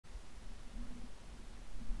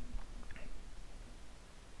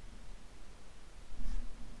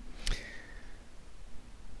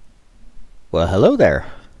Well, hello there.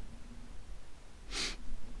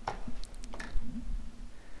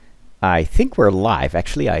 I think we're live.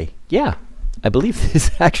 Actually, I believe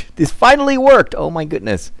this finally worked. Oh my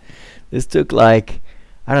goodness. This took like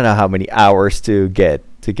I don't know how many hours to get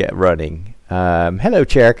running. Hello,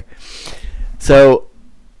 Cherk. So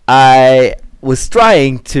I was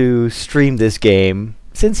trying to stream this game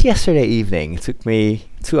since yesterday evening. It took me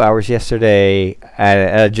 2 hours yesterday,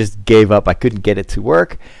 and I just gave up. I couldn't get it to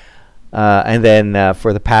work. And then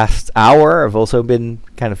for the past hour, I've also been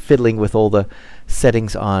kind of fiddling with all the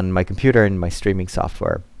settings on my computer and my streaming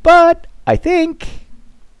software. But I think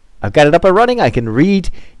I've got it up and running. I can read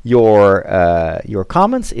your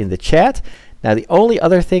comments in the chat. Now, the only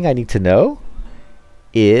other thing I need to know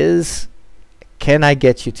is, can I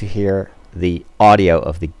get you to hear the audio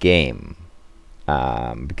of the game?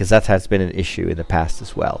 Because that has been an issue in the past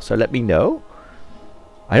as well. So let me know.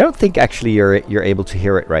 I don't think actually you're able to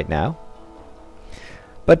hear it right now.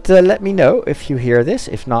 But let me know if you hear this.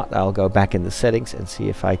 If not, I'll go back in the settings and see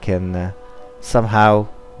if I can somehow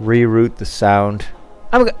reroute the sound.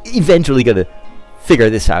 I'm eventually going to figure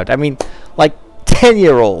this out. I mean, like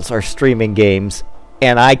 10-year-olds are streaming games,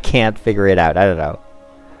 and I can't figure it out. I don't know.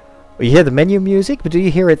 You hear the menu music, but do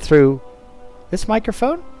you hear it through this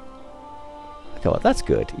microphone? Okay, well, that's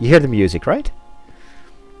good. You hear the music, right?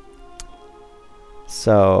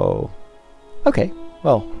 So, okay.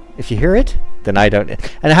 Well, if you hear it, then I don't.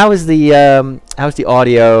 And how's the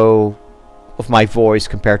audio of my voice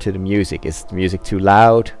compared to the music? Is the music too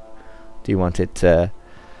loud? Do you want it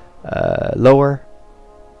lower?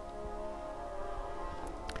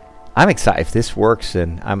 I'm excited if this works,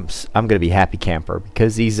 and I'm gonna be happy camper,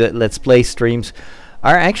 because these Let's Play streams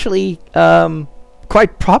are actually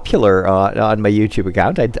quite popular on my YouTube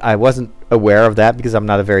account. I wasn't aware of that because I'm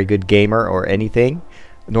not a very good gamer or anything,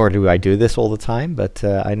 nor do I do this all the time, but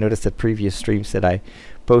I noticed that previous streams that I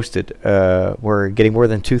posted were getting more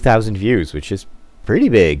than 2,000 views, which is pretty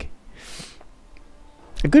big.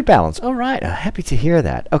 A good balance. All right, happy to hear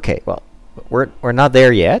that. Okay, well, we're not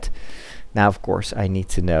there yet. Now, of course, I need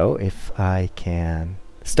to know if I can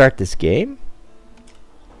start this game.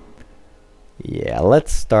 Yeah,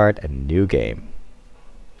 let's start a new game.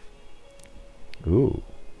 Ooh.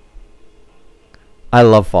 I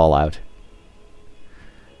love Fallout.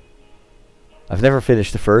 I've never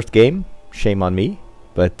finished the first game. Shame on me.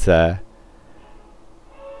 But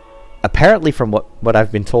apparently, from what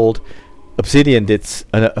I've been told, Obsidian did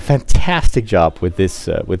a fantastic job with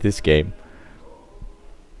this game.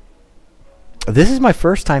 This is my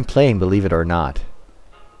first time playing, believe it or not.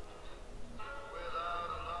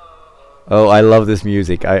 Oh, I love this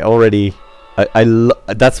music. That's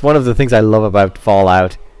one of the things I love about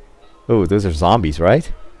Fallout. Oh, those are zombies,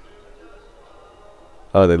 right?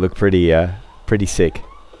 Oh, they look pretty sick.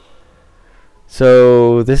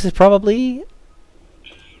 So this is probably.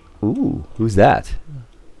 Ooh, who's that?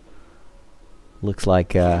 Looks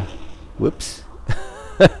like whoops.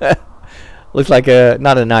 Looks like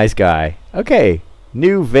not a nice guy. Okay,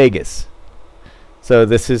 New Vegas. So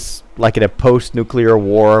this is like in a post-nuclear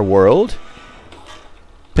war world.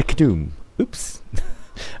 Picadoom. Oops.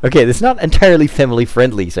 Okay, this is not entirely family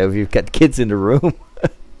friendly, so if you've got kids in the room,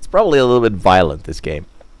 it's probably a little bit violent, this game.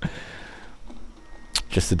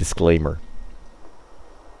 Just a disclaimer.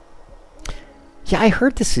 Yeah, I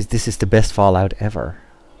heard this is the best Fallout ever.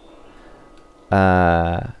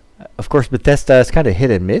 Of course, Bethesda is kind of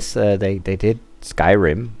hit and miss. They did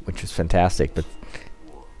Skyrim, which is fantastic, but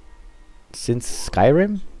since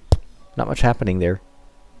Skyrim, not much happening there.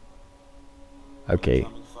 Okay.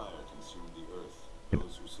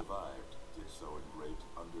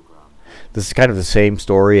 This is kind of the same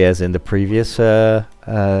story as in the previous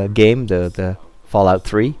game, the Fallout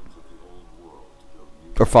 3.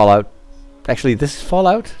 Or Fallout. Actually, this is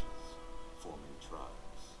Fallout?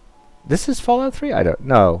 This is Fallout 3? I don't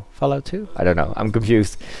know. Fallout 2? I don't know. I'm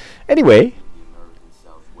confused. Anyway.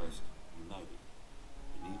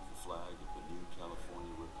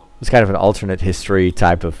 It's kind of an alternate history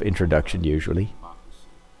type of introduction, usually.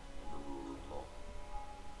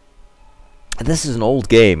 And this is an old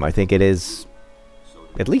game. I think it is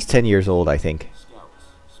at least 10 years old, I think.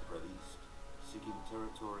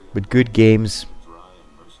 But good games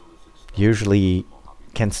usually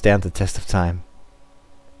can stand the test of time.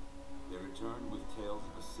 They return with tales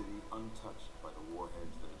of a city untouched by the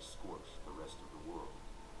warheads that have scorched the rest of the world,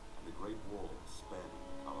 and the Great Wall spanning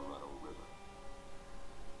the Colorado River.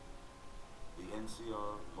 The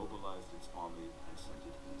NCR mobilized its army and sent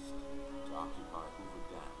it east to occupy Hoover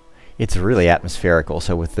Dam. It's really atmospheric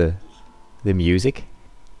also with the music.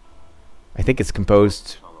 I think it's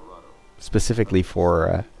composed specifically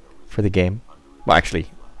for for the game. Well, actually,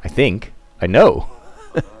 I think I know.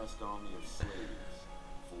 A vast army of slaves,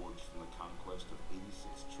 forged from the conquest of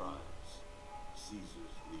 86 tribes,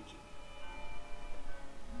 Caesar's Legion.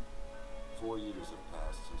 4 years have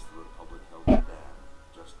passed since the Republic held a dam,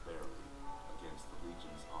 just barely, against the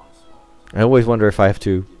Legion's onslaught. I always wonder if I have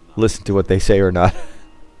to listen to what they say or not.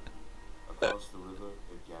 Across the river,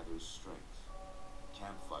 it gathers strength.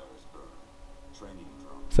 Campfires burn, training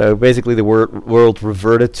drums. So basically the world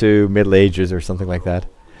reverted to Middle Ages or something like that. The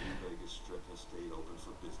New Vegas Strip has stayed open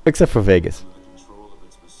for business. Except for Vegas. Under the control of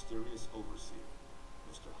its mysterious overseer,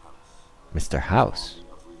 Mr. House. Mr. House.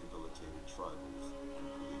 Army of rehabilitated tribals and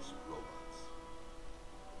police robots.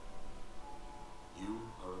 You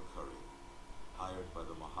are a courier, hired by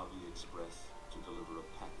the Mojave Express to deliver a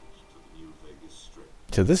package to the New Vegas Strip.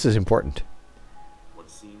 So this is important. What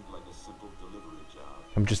seemed like a simple delivery job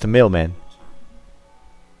I'm just a mailman. turned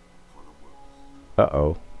for the worse.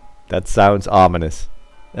 Uh-oh. That sounds ominous.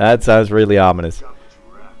 That sounds really ominous. Got what you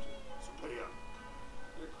were after, so pay up.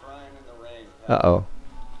 You're crying in the rain. Uh-oh.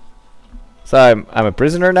 So I'm a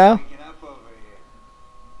prisoner now? Get up over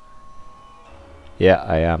here. Yeah,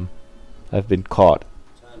 I am. I've been caught.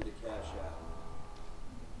 Time to cash out.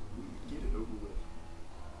 Get it over with.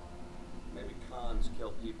 Maybe cons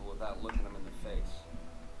kill people without looking them in the face.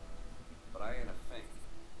 But I ain't a fink.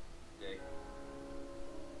 Dig?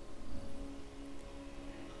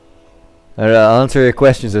 I'll answer your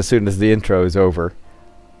questions as soon as the intro is over.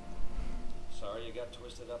 Sorry you got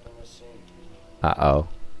twisted up in this scene. Uh-oh.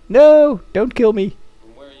 No! Don't kill me.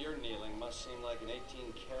 From where you're kneeling must seem like an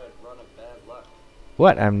 18-karat run of bad luck.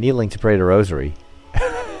 What? I'm kneeling to pray the rosary.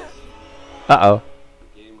 Uh-oh.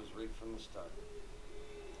 The game was rigged from the start.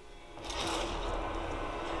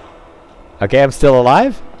 Okay, I'm still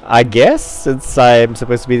alive? I guess, since I'm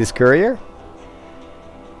supposed to be this courier?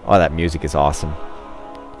 Oh, that music is awesome.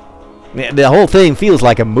 The whole thing feels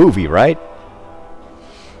like a movie, right?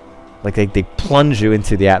 Like they plunge you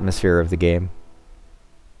into the atmosphere of the game.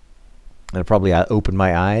 And probably I'll open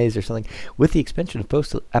my eyes or something. With the expansion of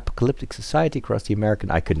post-apocalyptic society across the American...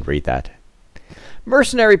 I couldn't read that.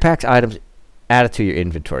 Mercenary packs items added to your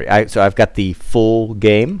inventory. So I've got the full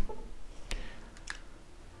game.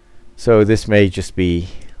 So this may just be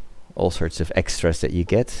all sorts of extras that you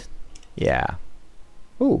get. Yeah.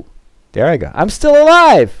 Ooh. There I go. I'm still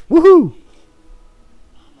alive! Woohoo!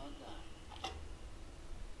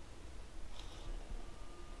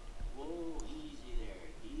 Whoa, easy there,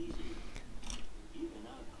 easy. You've been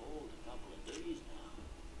out cold a couple of days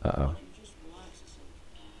now. Uh-oh. Why don't you just relax a second?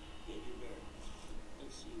 Get your bearings.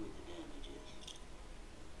 Let's see what the damage is.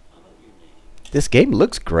 How about your name? This game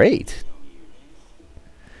looks great. Tell me your name.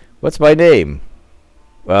 What's my name?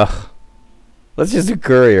 Well, let's just do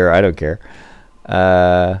courier. I don't care.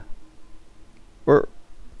 Or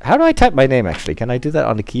how do I type my name actually? Can I do that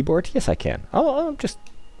on the keyboard? Yes, I can. Oh, I'm just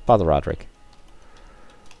Father Roderick.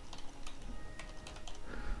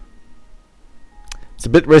 It's a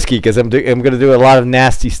bit risky because I'm going to do a lot of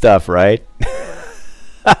nasty stuff, right?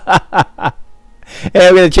 Hey,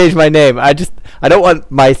 I'm going to change my name. I don't want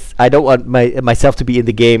myself to be in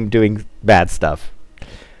the game doing bad stuff.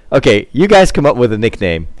 Okay, you guys come up with a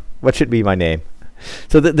nickname. What should be my name?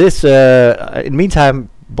 So in the meantime,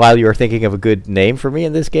 while you're thinking of a good name for me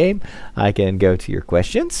in this game, I can go to your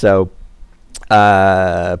questions. So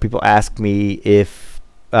people ask me if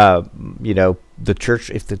the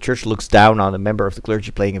church looks down on a member of the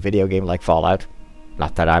clergy playing a video game like Fallout.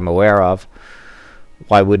 Not that I'm aware of.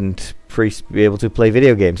 Why wouldn't priests be able to play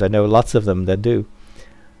video games? I know lots of them that do.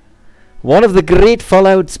 One of the great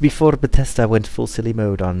Fallouts before Bethesda went full silly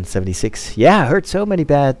mode on 76. Yeah, I heard so many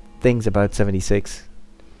bad things about 76.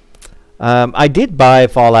 I did buy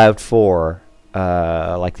Fallout 4,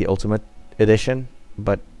 like the Ultimate Edition,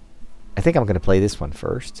 but I think I'm going to play this one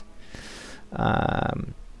first.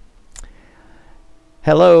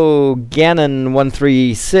 Hello,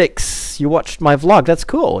 Gannon136. You watched my vlog. That's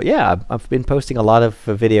cool. Yeah, I've been posting a lot of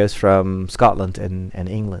videos from Scotland and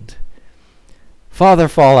England. Father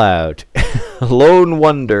Fallout, Lone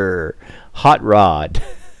Wonder, Hot Rod,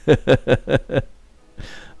 the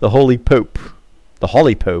Holy Pope, the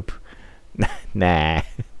Holy Pope. Nah.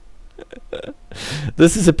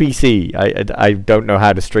 This is a PC. I don't know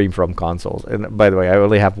how to stream from consoles. And by the way, I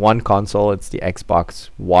only have one console. It's the Xbox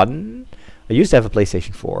One. I used to have a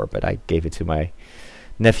PlayStation 4, but I gave it to my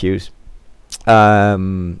nephews.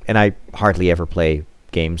 And I hardly ever play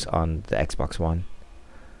games on the Xbox One.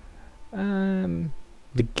 The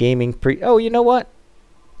gaming oh, you know what?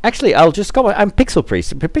 Actually, I'll just go. I'm Pixel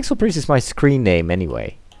Priest. Pixel Priest is my screen name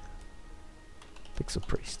anyway. Pixel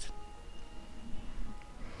Priest.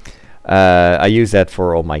 I use that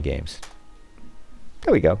for all my games.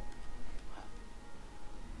 There we go.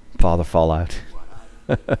 Father Fallout.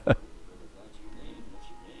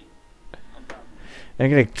 I'm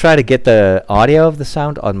gonna try to get the audio of the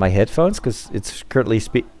sound on my headphones because it's currently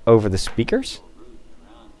over the speakers.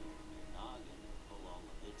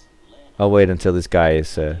 I'll wait until this guy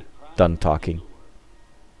is done talking.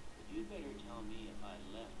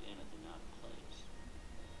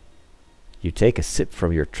 You take a sip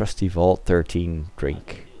from your trusty Vault 13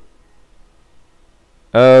 drink.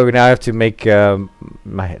 Oh, now I have to make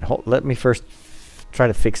my head. Let me first try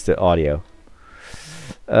to fix the audio.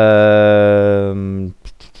 How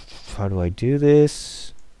do I do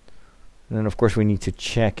this? And then of course we need to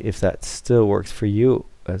check if that still works for you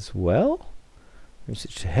as well.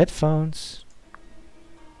 Switch to headphones.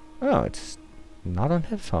 Oh, it's not on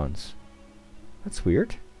headphones. That's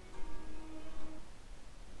weird.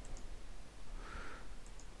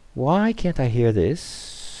 Why can't I hear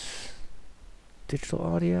this? Digital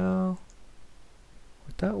audio.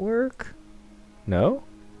 Would that work? No?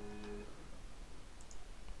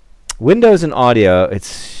 Windows and audio,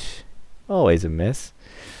 it's always a mess.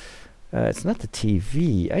 It's not the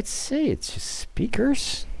TV. I'd say it's just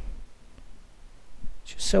speakers.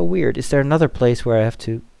 It's just so weird. Is there another place where I have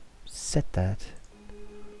to set that?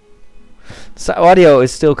 So audio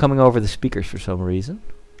is still coming over the speakers for some reason.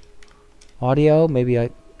 Audio, maybe I...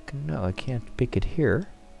 No, I can't pick it here.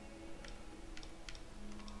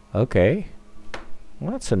 Okay.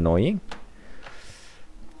 Well, that's annoying.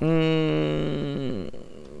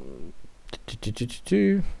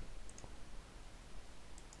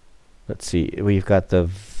 Let's see. We've got the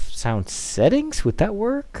sound settings. Would that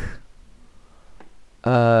work?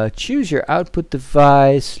 Choose your output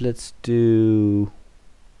device. Let's do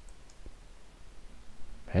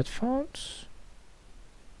headphones.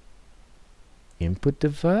 Input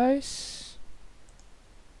device.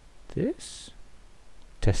 This.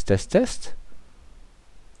 Test, test, test.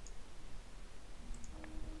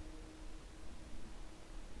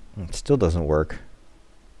 It still doesn't work.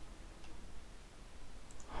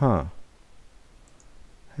 Huh.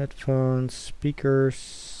 Headphones,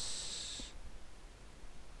 speakers.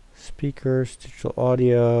 Speakers, digital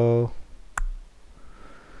audio.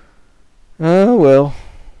 Oh well.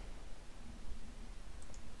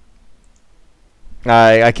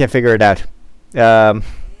 I can't figure it out.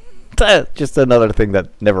 Just another thing that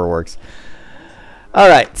never works. All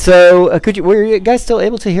right, so were you guys still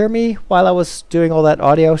able to hear me while I was doing all that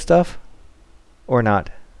audio stuff, or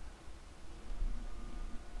not?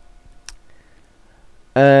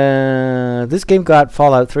 This game got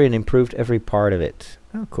Fallout 3 and improved every part of it.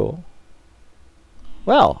 Oh, cool.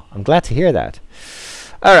 Well, I'm glad to hear that.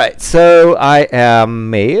 All right, so I am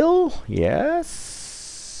male.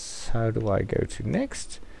 Yes. How do I go to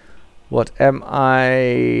next? What am I?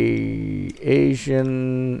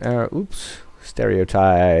 Asian. Oops.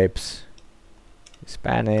 Stereotypes.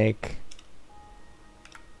 Hispanic.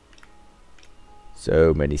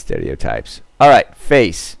 So many stereotypes. Alright,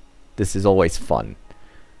 face. This is always fun.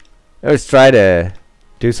 I always try to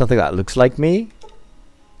do something that looks like me.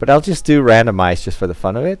 But I'll just do randomize just for the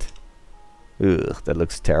fun of it. Ugh, that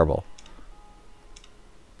looks terrible.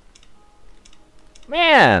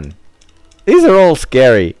 Man! These are all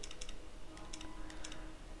scary.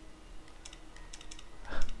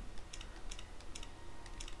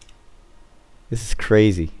 This is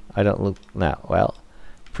crazy. I don't look now. Well,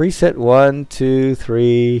 preset 1, 2,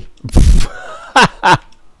 3.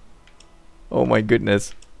 Oh my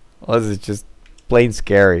goodness. Oh, this is just plain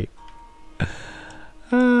scary.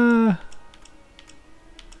 Oh,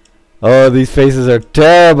 these faces are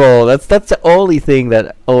terrible. That's the only thing that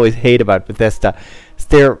I always hate about Bethesda. It's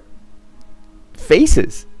their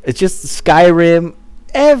faces. It's just Skyrim.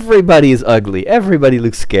 Everybody is ugly. Everybody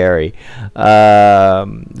looks scary.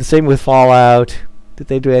 The same with Fallout. Did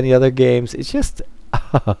they do any other games? It's just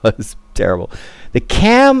it's terrible. The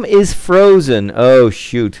cam is frozen. Oh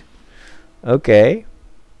shoot. Okay.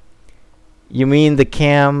 You mean the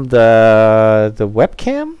cam, the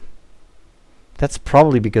webcam? That's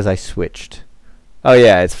probably because I switched. Oh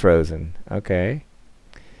yeah, it's frozen. Okay.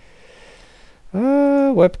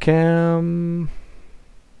 Webcam.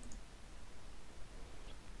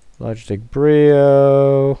 Logitech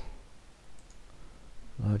Brio.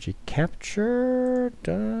 Logic Capture.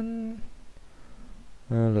 Done.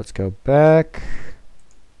 Let's go back.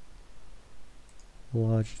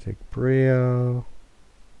 Logitech Brio.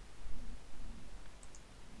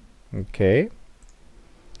 Okay.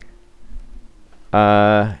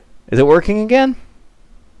 Is it working again?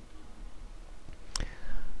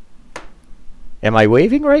 Am I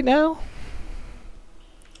waving right now?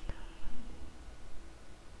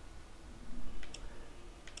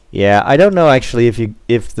 Yeah, I don't know actually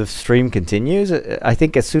if the stream continues. I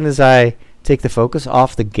think as soon as I take the focus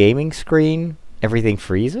off the gaming screen, everything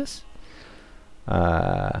freezes.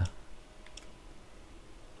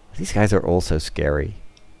 These guys are also scary.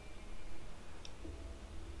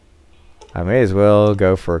 I may as well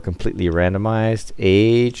go for a completely randomized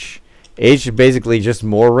age. Age is basically just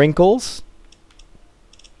more wrinkles.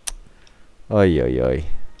 Oy oy oy.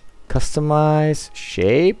 Customize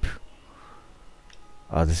shape.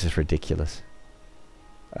 Oh, this is ridiculous.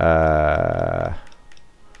 Let's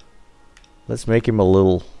make him a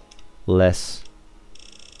little less.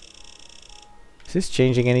 Is this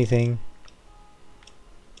changing anything?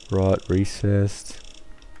 Broad, recessed.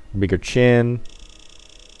 Bigger chin.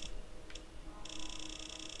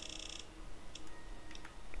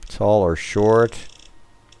 Tall or short.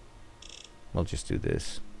 I'll just do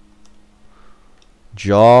this.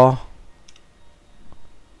 Jaw.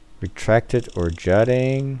 Retracted or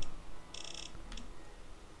jutting.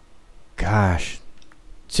 Gosh.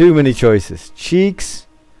 Too many choices. Cheeks.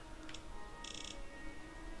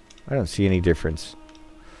 I don't see any difference.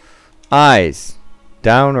 Eyes.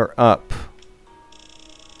 Down or up?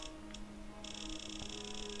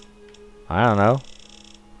 I don't know.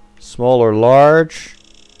 Small or large?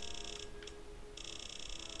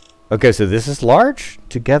 Okay, so this is large?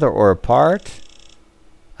 Together or apart?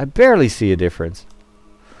 I barely see a difference.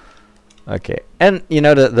 Okay, and you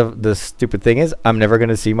know the stupid thing is I'm never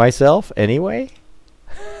gonna see myself anyway.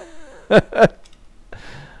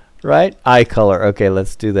 Right? Eye color. Okay,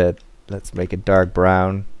 let's do that. Let's make it dark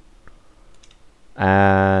brown.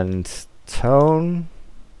 And tone.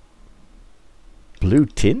 Blue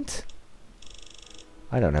tint?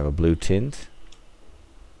 I don't have a blue tint.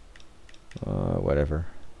 Whatever.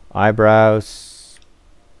 Eyebrows.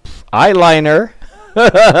 Eyeliner.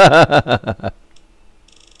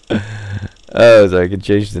 Oh, so I can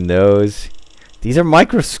change the nose. These are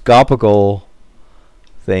microscopical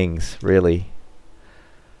things, really.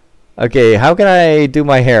 Okay, how can I do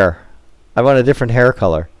my hair? I want a different hair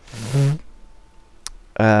color.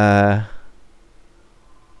 I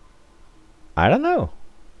don't know.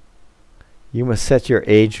 You must set your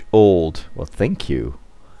age old. Well, thank you.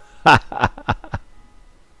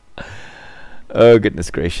 Oh,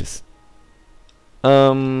 goodness gracious.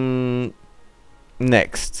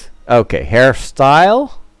 Next. Okay,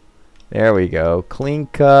 hairstyle. There we go. Clean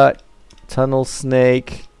cut. Tunnel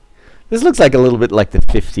snake. This looks like a little bit like the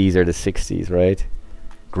 50s or the 60s, right?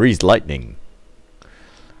 Greased lightning.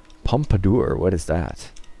 Pompadour. What is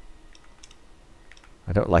that?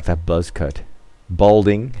 I don't like that buzz cut.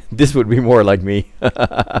 Balding. This would be more like me.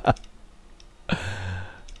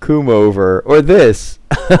 Comb over. Or this.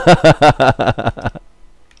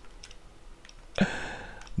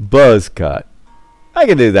 Buzz cut. I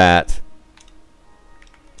can do that.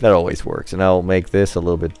 That always works. And I'll make this a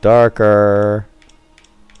little bit darker.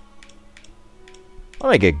 I'll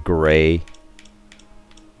make it gray.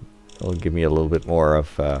 It'll give me a little bit more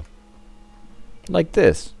of like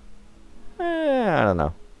this. I don't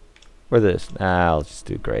know. Or this. Nah, I'll just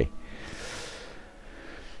do gray.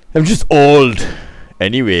 I'm just old.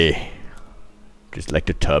 Anyway. Just like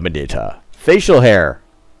the Terminator. Facial hair.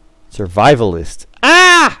 Survivalist.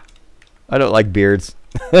 Ah! I don't like beards.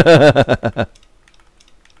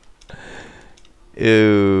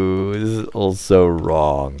 Ew. This is also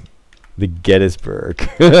wrong. The Gettysburg.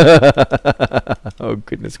 Oh,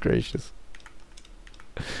 goodness gracious.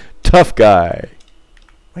 Tough guy.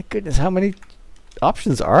 My goodness, how many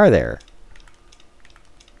options are there?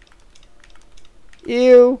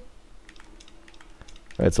 Ew.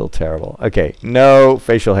 That's all terrible. Okay, no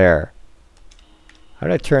facial hair. How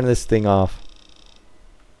do I turn this thing off?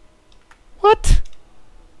 What?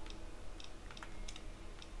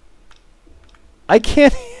 I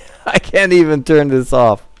can't I can't even turn this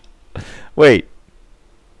off. Wait.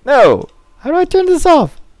 No. How do I turn this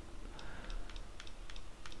off?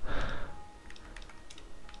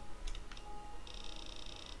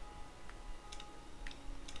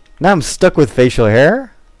 Now I'm stuck with facial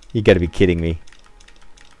hair? You gotta be kidding me.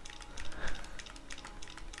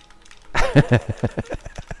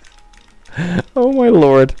 Oh my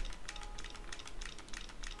lord.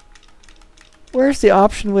 Where's the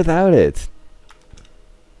option without it?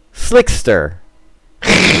 Slickster.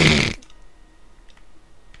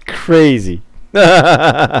 Crazy.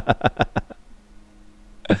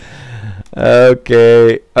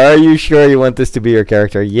 Okay. Are you sure you want this to be your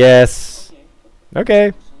character? Yes.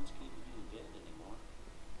 Okay.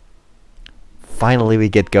 Finally we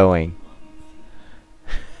get going.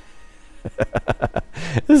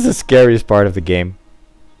 This is the scariest part of the game.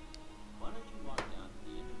 Why don't you walk down to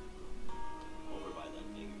the end of the room, over by that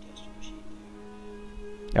big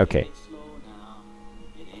Okay. Take it slow now.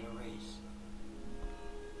 It ain't a race.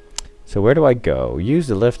 So where do I go? Use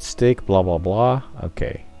the left stick, blah blah blah.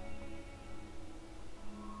 Okay.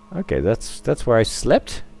 Okay, that's where I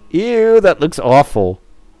slept. Ew, that looks awful.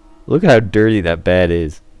 Look how dirty that bed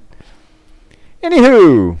is.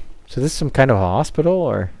 Anywho, so this is some kind of a hospital,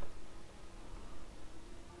 or?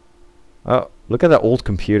 Oh, look at that old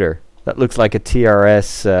computer. That looks like a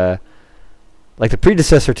TRS, like the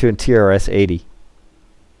predecessor to a TRS 80.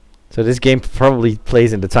 So this game probably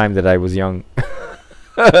plays in the time that I was young.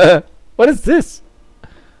 What is this?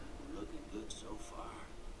 Looking good so far.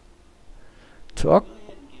 Talk. Go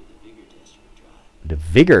ahead and give the vigor tester a try. The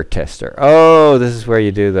vigor tester. Oh, this is where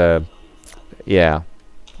you do the... Yeah,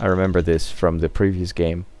 I remember this from the previous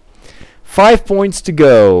game. 5 points to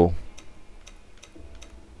go.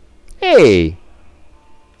 Hey.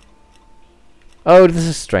 Oh, this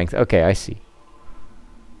is strength. Okay, I see.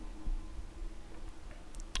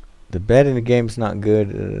 The bed in the game's not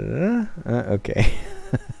good. Okay.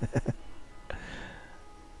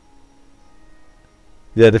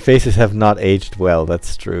 Yeah, the faces have not aged well,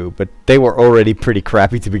 that's true. But they were already pretty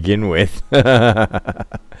crappy to begin with.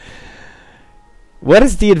 What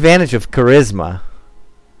is the advantage of charisma?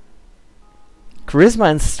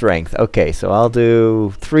 Charisma and strength. Okay, so I'll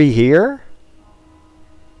do 3 here.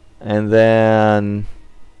 And then...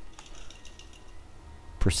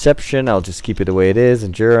 Perception, I'll just keep it the way it is.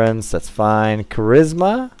 Endurance, that's fine.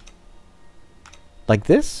 Charisma. Like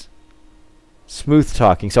this. Smooth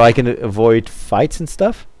talking, so I can avoid fights and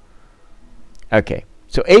stuff. Okay,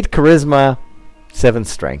 so 8 charisma, 7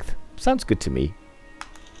 strength. Sounds good to me.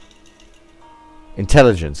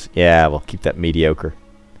 Intelligence. Yeah, we'll keep that mediocre.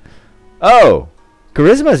 Oh!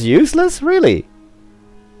 Charisma's useless? Really?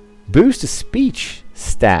 Boost a speech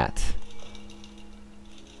stat.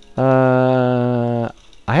 I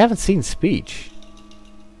haven't seen speech.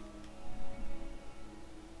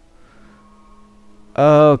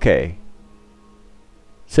 Okay.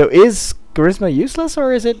 So is charisma useless,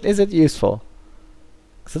 or is it useful?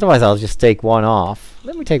 'Cause otherwise I'll just take 1 off.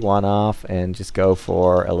 Let me take 1 off and just go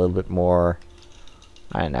for a little bit more,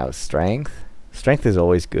 I don't know, strength. Strength is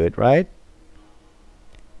always good, right?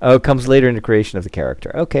 Oh, it comes later in the creation of the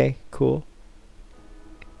character. Okay, cool.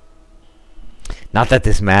 Not that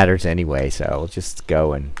this matters anyway, so we'll just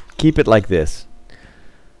go and keep it like this.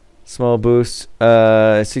 Small boost.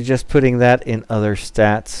 Suggest putting that in other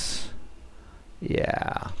stats.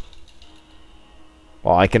 Yeah.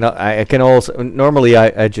 Well, I can also normally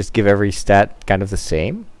I just give every stat kind of the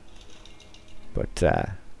same. But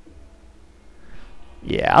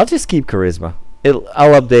yeah, I'll just keep charisma.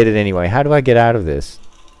 I'll update it anyway. How do I get out of this?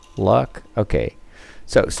 Luck. Okay.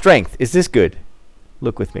 So, strength. Is this good?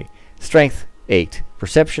 Look with me. Strength 8.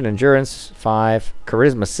 Perception, endurance 5.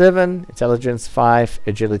 Charisma 7. Intelligence 5.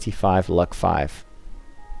 Agility 5. Luck 5.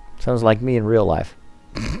 Sounds like me in real life.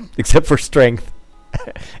 Except for strength.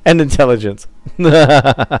 And intelligence.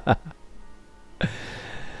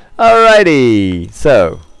 Alrighty.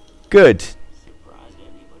 So, good. Surprised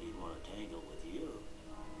anybody'd want to tangle with you.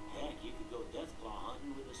 Heck, you could go deathclaw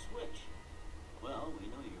hunting with a switch. Well, we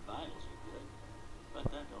know your vitals are good, but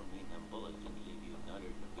that don't mean them bullets can leave you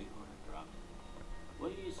nuttered in a big one or drop.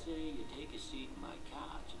 What do you say you take a seat in my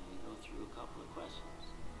couch and we go through a couple of questions?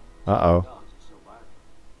 Uh-oh. Dogs are so violent.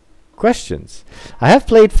 Questions. I have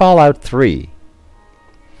played Fallout 3.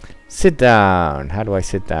 Sit down. How do I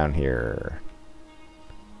sit down here?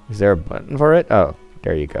 Is there a button for it? Oh,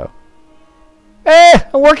 there you go.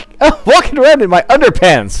 I'm walking around in my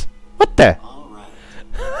underpants. What the? All right.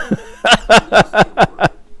 I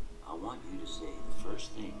want you to say the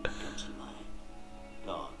first thing that comes to mind.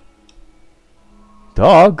 Dog.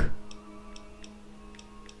 Dog?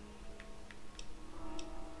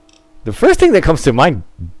 The first thing that comes to mind,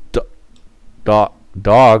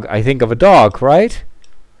 dog, I think of a dog, right?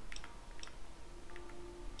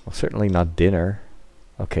 Well, certainly not dinner.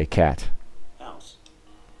 Okay, cat. House.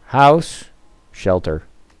 House, shelter.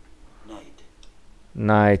 Night.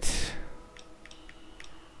 Night.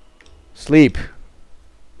 Sleep.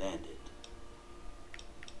 Bandit.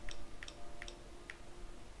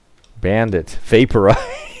 Bandit.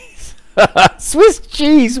 Vaporize. Swiss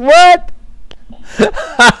cheese, what?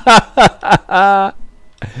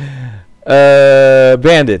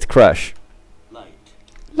 Bandit, crush. Light.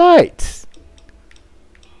 Light.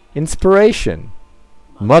 Inspiration.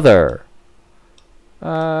 Mother.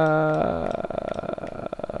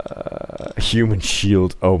 Human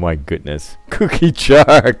shield. Oh my goodness. Cookie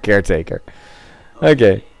jar. Caretaker.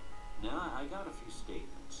 Okay. Now, I got a few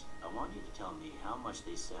statements. I want you to tell me how much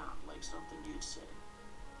they sound like something you'd say.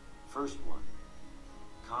 First one.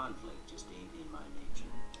 Conflict just ain't in my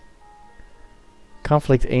nature.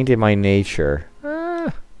 Conflict ain't in my nature.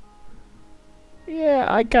 Yeah,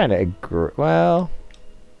 I kind of agree. Well,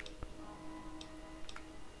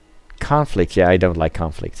 conflict. Yeah, I don't like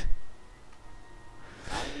conflict.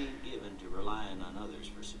 I ain't given to relying on others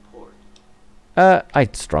for support.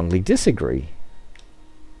 I'd strongly disagree.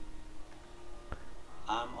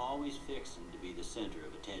 I'm always fixing to be the center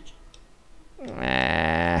of attention.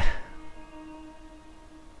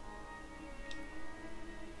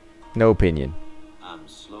 No opinion. I'm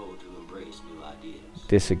slow to embrace new ideas.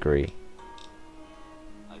 Disagree.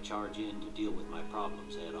 I charge in to deal with my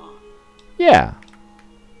problems head on. Yeah.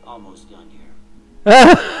 Almost done here.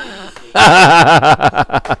 Tell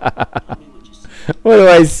me what you see. What do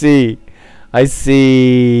I see? I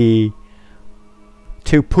see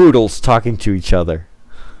two poodles talking to each other.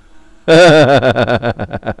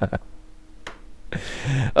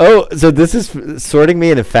 Oh, so this is sorting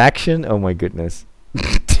me in a faction? Oh my goodness.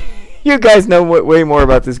 You guys know way more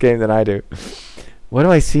about this game than I do. What do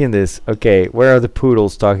I see in this? Okay, where are the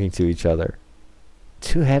poodles talking to each other?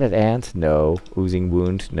 Two-headed ant? No. Oozing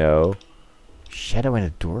wound? No. Shadow in a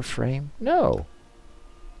door frame? No.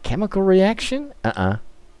 Chemical reaction? A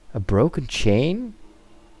broken chain?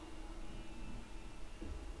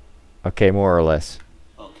 Okay, more or less.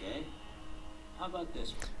 Okay. How about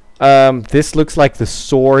this one? This looks like the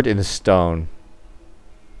sword in a stone.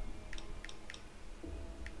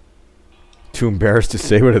 Too embarrassed to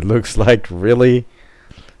say what it looks like, really?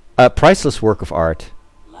 A priceless work of art.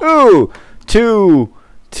 Ooh! Two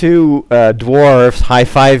dwarves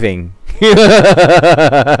high-fiving.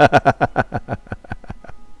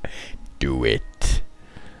 Do it.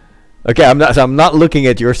 Okay, I'm not looking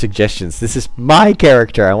at your suggestions. This is my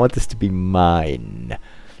character. I want this to be mine.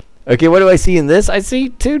 Okay, what do I see in this? I see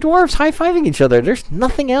two dwarves high-fiving each other. There's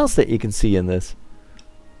nothing else that you can see in this.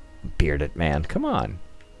 Bearded man, come on.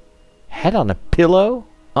 Head on a pillow?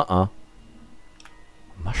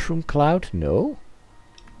 Mushroom cloud? No.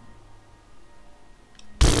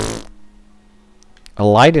 A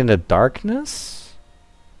light in the darkness?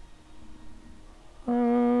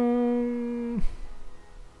 I'll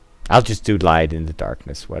just do light in the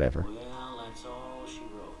darkness, whatever. Well, that's all she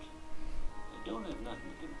wrote. I don't have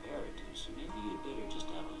nothing to compare it to, so maybe you'd better just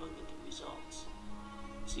have a look at the results.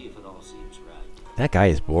 See if it all seems right. That guy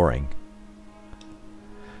is boring.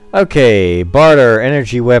 Okay, barter,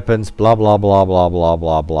 energy weapons, blah blah blah blah blah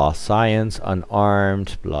blah blah. Science,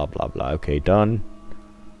 unarmed, blah blah blah. Okay, done.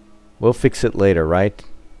 We'll fix it later, right?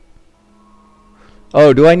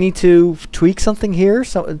 Oh, do I need to tweak something here?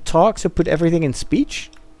 So put everything in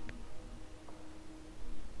speech?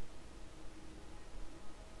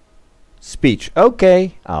 Speech.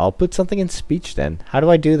 Okay, I'll put something in speech then. How do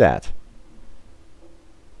I do that?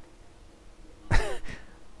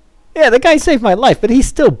 Yeah, the guy saved my life, but he's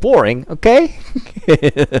still boring, okay?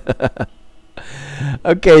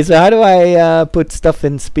 Okay, so how do I put stuff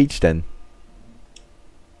in speech then?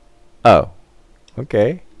 Oh.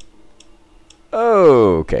 Okay.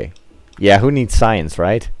 Oh, okay. Yeah, who needs science,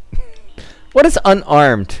 right? What is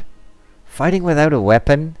unarmed? Fighting without a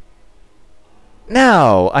weapon?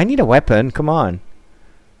 No, I need a weapon, come on.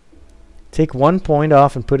 Take 1 point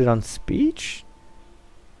off and put it on speech?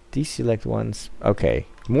 Deselect ones. Okay.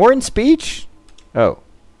 More in speech? Oh.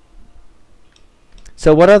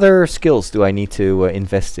 So what other skills do I need to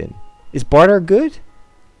invest in? Is barter good?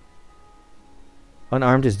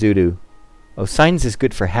 Unarmed is doo-doo. Oh, science is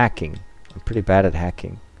good for hacking. I'm pretty bad at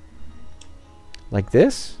hacking. Like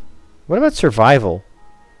this? What about survival?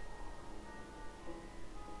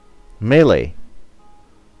 Melee.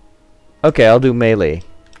 Okay, I'll do melee.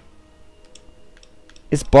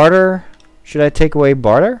 Is barter... Should I take away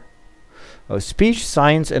barter? Oh, speech,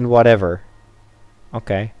 science, and whatever.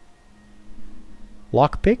 Okay.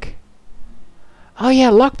 Lockpick? Oh yeah,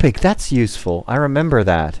 lockpick. That's useful. I remember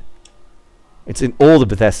that. It's in all the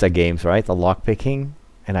Bethesda games, right? The lockpicking.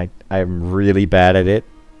 And I'm really bad at it.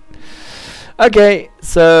 Okay,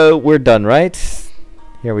 so we're done, right?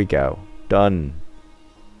 Here we go. Done.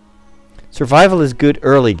 Survival is good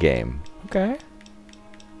early game. Okay.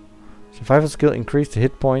 Survival skill increase the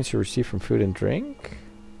hit points you receive from food and drink.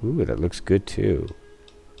 Ooh, that looks good too.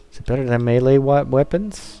 Is it better than melee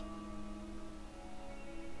weapons?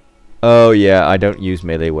 Oh yeah, I don't use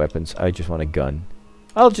melee weapons. I just want a gun.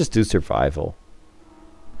 I'll just do survival.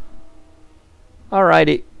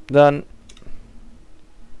 Alrighty, done.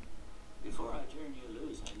 Before I turn you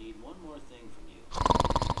loose, I need one more thing from you.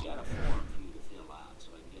 Got a form for you to fill out so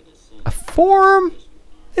I can get a sense. A form?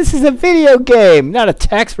 This is a video game, not a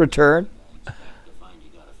tax return. I expect to find you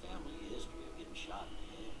got a family history of getting shot in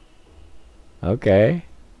the head. Okay.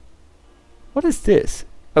 What is this?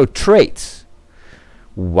 Oh, traits.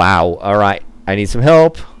 Wow. All right. I need some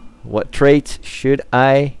help. What trait should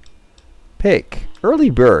I pick? Early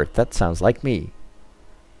bird. That sounds like me.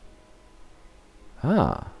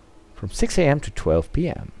 Ah. From 6 a.m. to 12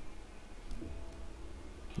 p.m.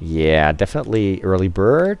 Yeah, definitely early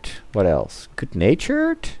bird. What else? Good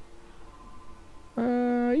natured?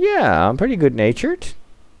 Yeah, I'm pretty good natured.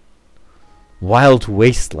 Wild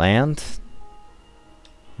wasteland.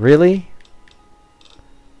 Really?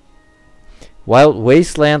 Wild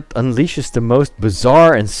Wasteland unleashes the most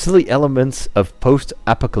bizarre and silly elements of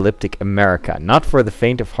post-apocalyptic America. Not for the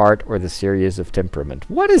faint of heart or the serious of temperament.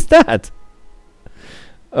 What is that?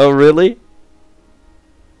 Oh, really?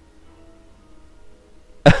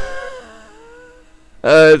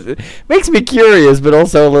 Makes me curious, but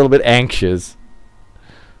also a little bit anxious.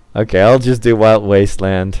 Okay, I'll just do Wild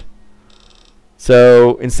Wasteland.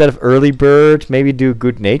 So, instead of early bird, maybe do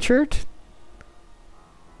good natured?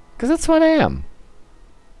 Because that's what I am.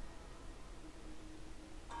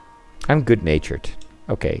 I'm good natured.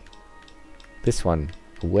 Okay. This one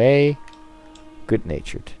away. Good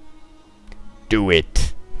natured. Do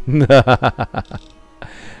it.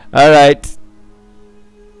 Alright.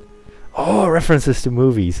 Oh, references to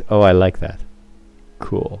movies. Oh, I like that.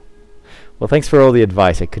 Cool. Well, thanks for all the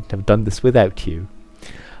advice. I couldn't have done this without you.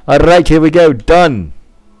 Alright, here we go. Done.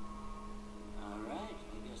 Alright,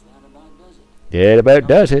 I guess that about does it. Yeah, it about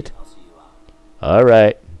does it. I'll see you out.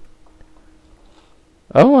 Alright.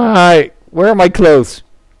 Oh my. Where are my clothes?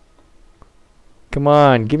 Come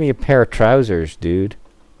on, give me a pair of trousers, dude.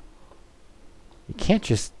 You can't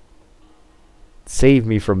just save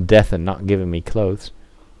me from death and not giving me clothes.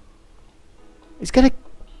 He's gonna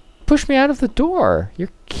push me out of the door. You're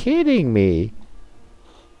kidding me.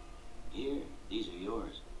 Here, these are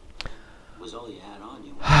yours. Was all you had on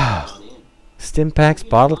you when you got in. Stim packs,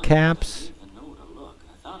 bottle caps. I didn't even know to look.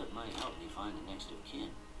 I thought it might help me find the next of kin.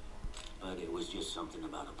 But it was just something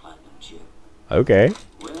about a platinum chip. Okay.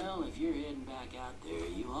 Well, if you're heading back out there,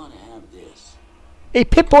 you ought to have this. A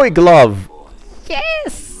Pip-Boy glove. Boy,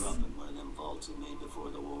 Yes. grew up in one of them vaults they made before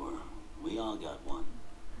the war. We all got one.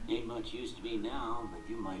 Ain't much use to be now, but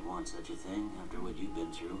you might want such a thing after what you've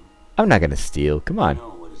been through. I'm not gonna steal. Come I on. know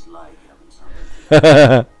what it's like having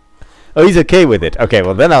something. Oh, he's okay with it. Okay,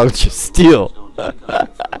 well then I'll just steal. Don't take on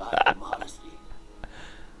it for lack of modesty.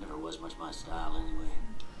 Never was much my style anyway.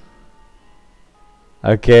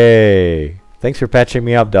 Okay. Thanks for patching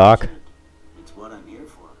me up, Doc. It's what I'm here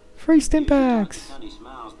for. Free stim You should talk to packs. Connie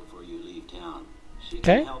Smiles before you leave town. She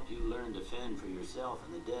Okay. can help you learn to fend for yourself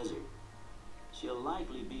in the desert. She'll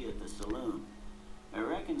likely be at the saloon. I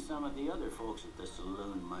reckon some of the other folks at the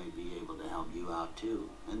saloon might be able to help you out too.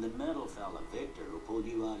 And the metal fella, Victor, who pulled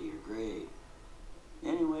you out of your grave.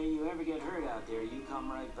 Anyway, you ever get hurt out there, you come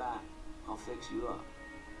right back. I'll fix you up.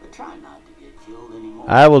 But try not to get killed anymore.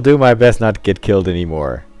 I will do my best not to get killed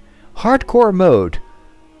anymore. Hardcore mode.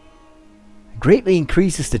 Greatly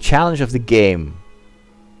increases the challenge of the game.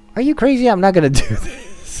 Are you crazy? I'm not gonna do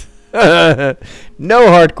this. No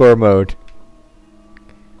hardcore mode.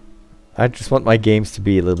 I just want my games to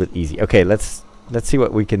be a little bit easy. Okay, let's see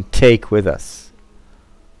what we can take with us.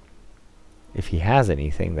 If he has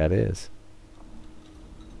anything, that is.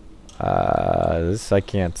 This I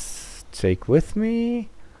can't take with me.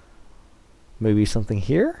 Maybe something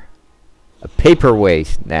here? A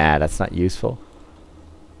paperweight. Nah, that's not useful.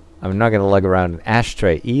 I'm not gonna lug around an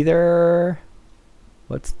ashtray either.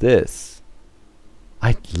 What's this?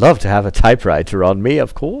 I'd love to have a typewriter on me,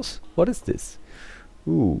 of course. What is this?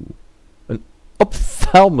 Ooh. An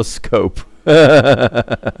ophthalmoscope.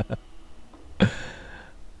 There's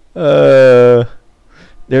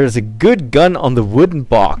a good gun on the wooden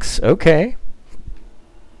box. Okay.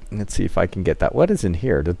 Let's see if I can get that. What is in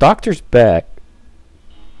here? The doctor's bag.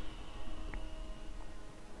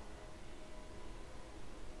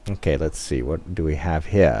 Okay, let's see. What do we have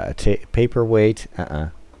here? A paperweight.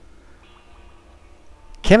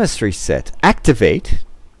 Chemistry set. Activate.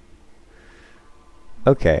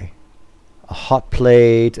 Okay. A hot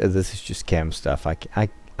plate. This is just chem stuff. I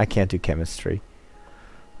can't do chemistry.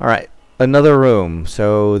 Alright. Another room.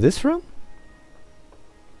 So, this room?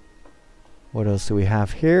 What else do we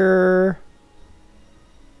have here?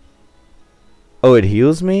 Oh, it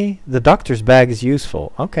heals me? The doctor's bag is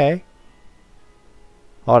useful. Okay.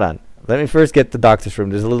 Hold on. Let me first get the doctor's room.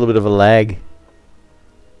 There's a little bit of a lag.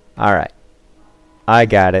 Alright. I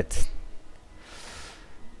got it.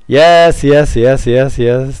 Yes, yes, yes, yes,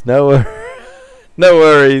 yes. No, no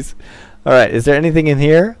worries. Alright, is there anything in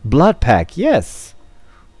here? Blood pack, yes.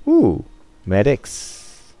 Ooh,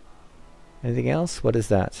 medics. Anything else? What is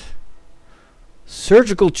that?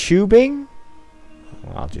 Surgical tubing?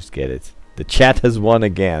 Well, I'll just get it. The chat has won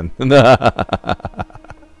again.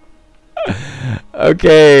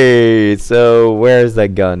 Okay, so where's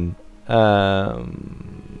that gun?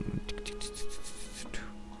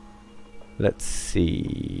 Let's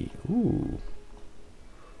see. Ooh.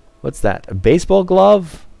 What's that? A baseball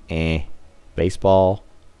glove? Baseball.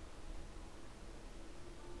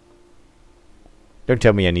 Don't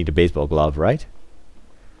tell me I need a baseball glove, right?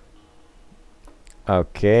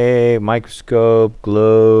 Okay, microscope,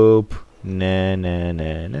 globe. Na na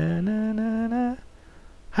na na na na na.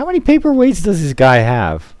 How many paperweights does this guy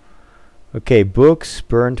have? Okay, books,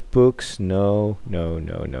 burnt books. No, no,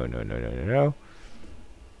 no, no, no, no, no, no,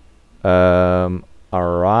 no.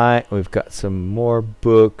 Alright, we've got some more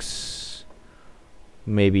books.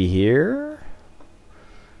 Maybe here?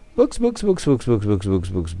 Books, books, books, books, books, books, books,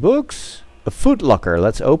 books, books. A foot locker.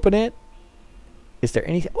 Let's open it. Is there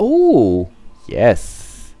anything? Oh,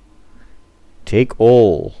 yes. Take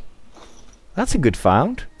all. That's a good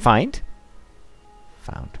find. Found.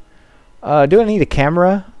 Do I need a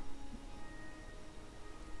camera?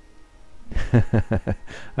 I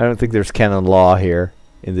don't think there's canon law here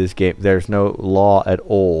in this game. There's no law at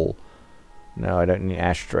all. No, I don't need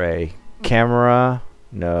ashtray. Camera?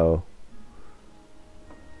 No.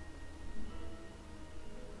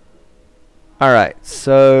 Alright,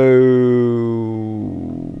 so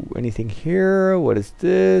anything here? What is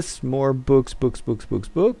this? More books, books, books, books,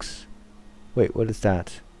 books. Wait, what is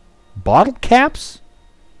that? Bottle caps?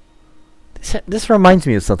 This reminds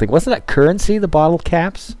me of something. Wasn't that currency, the bottle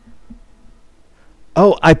caps?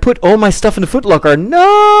 Oh, I put all my stuff in the footlocker.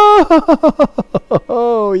 No!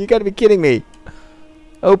 You gotta be kidding me.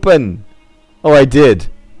 Open. Oh, I did.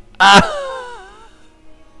 Ah!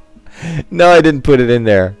 No, I didn't put it in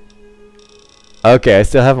there. Okay, I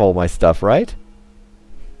still have all my stuff, right?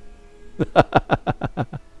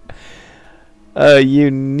 You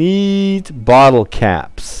need bottle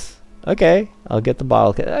caps. Okay, I'll get the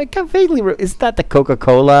bottle cap. I can vaguely is that the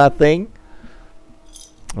Coca-Cola thing?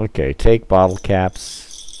 Okay, take bottle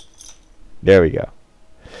caps. There we go.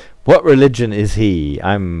 What religion is he?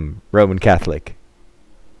 I'm Roman Catholic.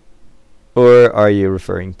 Or are you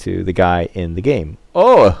referring to the guy in the game?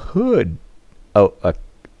 Oh, a hood. Oh,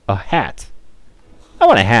 a hat. I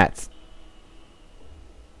want a hat.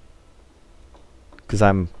 Because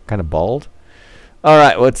I'm kind of bald.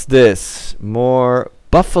 Alright, what's this? More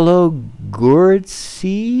buffalo gourd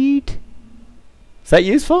seed? Is that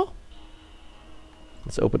useful?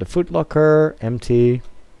 Let's open the footlocker. Empty.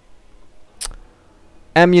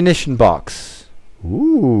 Ammunition box.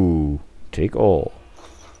 Ooh. Take all.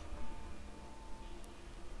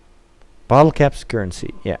 Bottle caps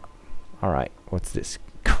currency. Yeah. Alright. What's this?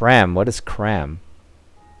 Cram. What is cram?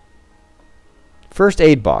 First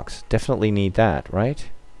aid box. Definitely need that, right?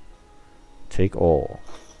 Take all.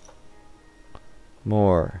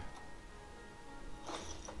 More.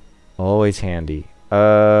 Always handy.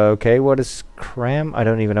 Okay, what is cram? I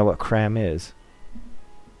don't even know what cram is.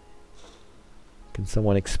 Can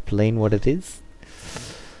someone explain what it is?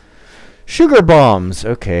 Sugar bombs.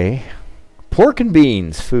 Okay. Pork and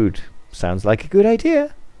beans. Food. Sounds like a good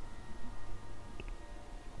idea.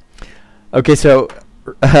 Okay, so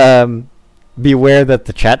beware that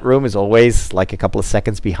the chat room is always like a couple of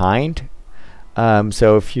seconds behind.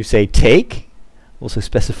 So if you say take, also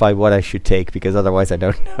specify what I should take, because otherwise I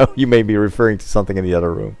don't know. You may be referring to something in the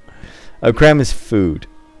other room. Cram is food.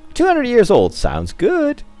 200 years old. Sounds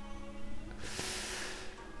good.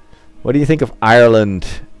 What do you think of Ireland?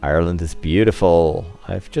 Ireland is beautiful.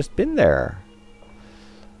 I've just been there.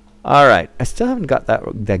 Alright. I still haven't got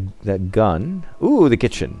that gun. Ooh, the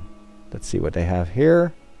kitchen. Let's see what they have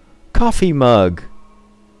here. Coffee mug.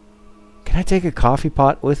 Can I take a coffee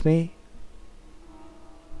pot with me?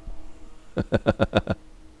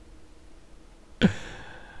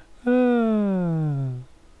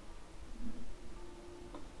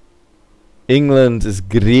 England is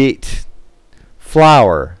great.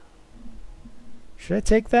 Flour. Should I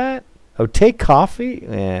take that? Oh, take coffee?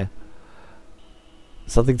 Yeah.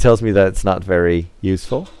 Something tells me that it's not very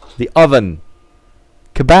useful. The oven.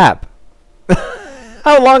 Kebab.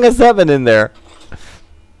 How long has that been in there?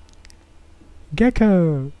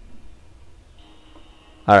 Gecko.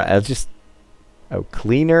 Alright, I'll just... Oh,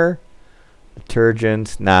 cleaner.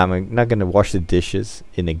 Detergent. Nah, I'm not going to wash the dishes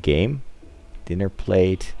in a game. Dinner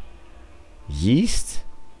plate. Yeast?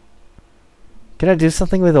 Can I do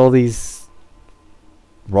something with all these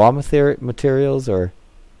raw materials, or...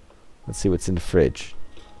 Let's see what's in the fridge.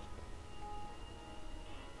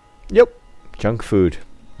 Yep. Junk food.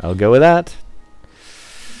 I'll go with that.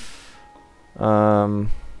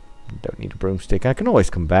 Don't need a broomstick. I can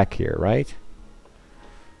always come back here, right?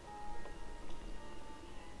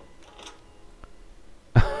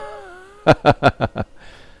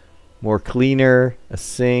 More cleaner, a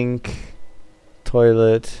sink,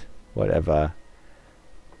 toilet, whatever.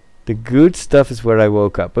 The good stuff is where I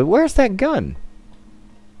woke up. But where's that gun?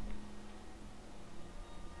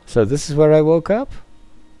 So this is where I woke up?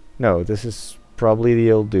 No, this is probably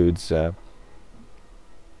the old dude's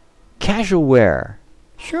casual wear.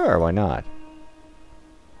 Sure, why not?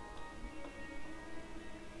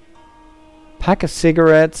 Pack of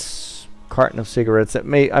cigarettes, carton of cigarettes. I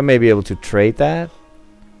may be able to trade that.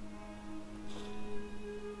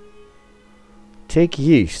 Take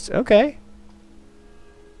yeast. Okay.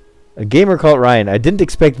 A gamer called Ryan. I didn't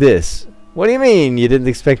expect this. What do you mean you didn't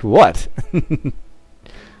expect what?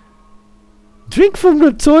 Drink from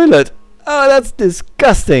the toilet. Oh, that's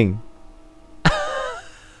disgusting.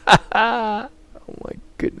 Oh my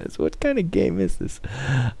goodness. What kind of game is this?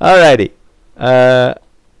 Alrighty.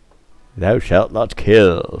 Thou shalt not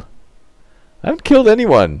kill. I haven't killed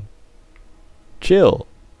anyone. Chill.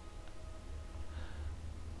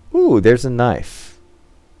 Ooh, there's a knife.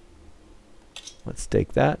 Let's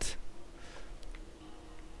take that.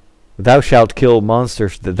 Thou shalt kill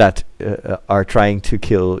monsters that are trying to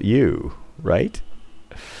kill you, right?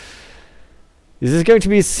 Is this going to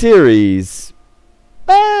be a series?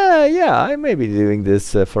 Yeah, I may be doing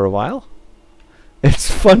this for a while.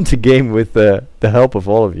 It's fun to game with the help of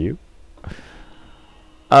all of you.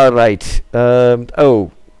 All right.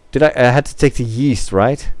 Oh, did I had to take the yeast,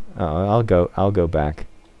 right? Oh, I'll go back.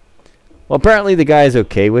 Well, apparently the guy's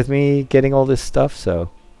okay with me getting all this stuff, so.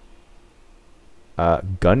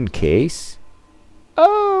 Gun case.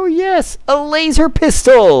 Oh yes, a laser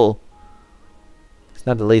pistol. It's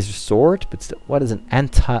not a laser sword, but still. What is an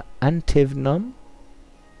antivnum?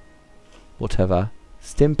 Whatever.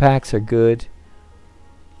 Stim packs are good.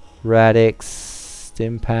 Radix.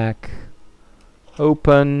 Stim pack.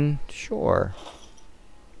 Open. Sure.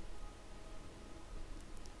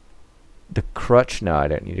 The crutch. No, I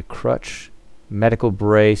don't need a crutch. Medical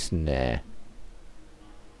brace. Nah.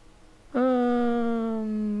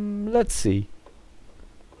 Let's see.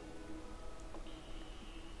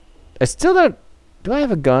 I still don't. Do I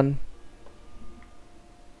have a gun?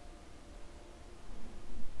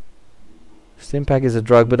 Stimpack is a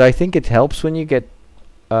drug, but I think it helps when you get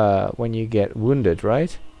wounded,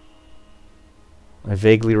 right? I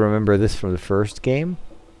vaguely remember this from the first game.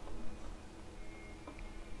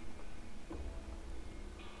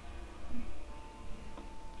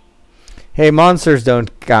 Hey, monsters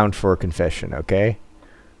don't count for confession, okay?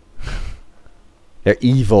 They're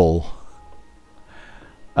evil.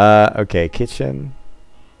 Okay, kitchen.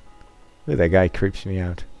 Ooh, that guy creeps me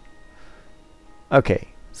out. Okay,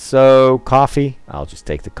 so coffee. I'll just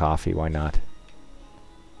take the coffee, why not?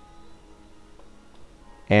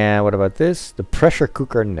 And what about this? The pressure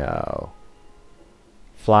cooker, no.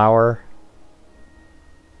 Flour.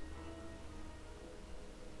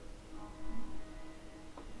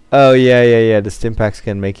 Oh, yeah. The Stimpaks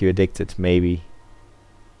can make you addicted, maybe.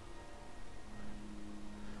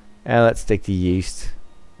 And let's take the yeast.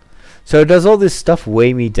 So does all this stuff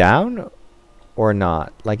weigh me down? Or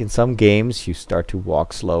not? Like in some games, you start to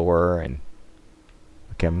walk slower and...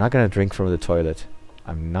 Okay, I'm not gonna drink from the toilet.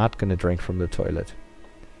 I'm not gonna drink from the toilet.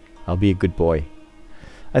 I'll be a good boy.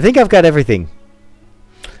 I think I've got everything.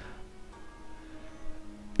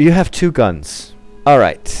 You have 2 guns.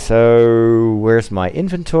 Alright, so where's my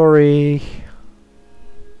inventory?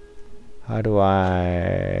 How do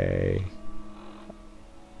I...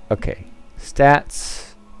 Okay,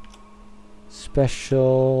 stats,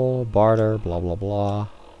 special, barter, blah blah blah.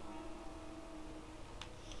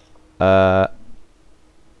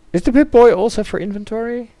 Is the Pip-Boy also for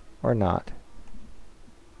inventory or not?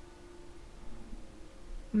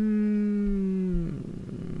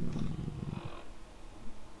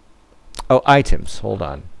 Oh, items. Hold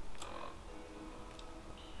on.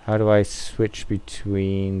 How do I switch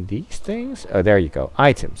between these things? Oh, there you go.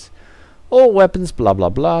 Items. All weapons, blah blah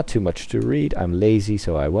blah. Too much to read. I'm lazy,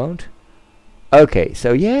 so I won't. Okay,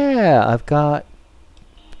 so yeah, I've got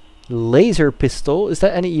laser pistol. Is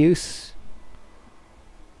that any use?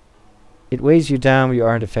 It weighs you down, but you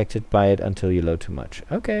aren't affected by it until you load too much.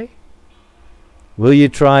 Okay. Will you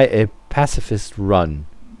try a pacifist run?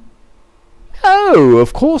 No,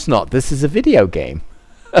 of course not. This is a video game.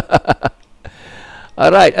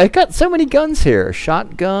 Alright, I've got so many guns here.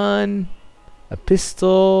 Shotgun, a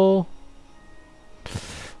pistol.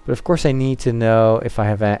 But of course I need to know if I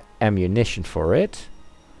have ammunition for it.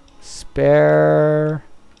 Spare.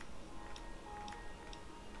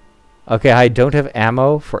 Okay, I don't have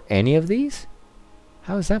ammo for any of these?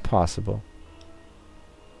 How is that possible?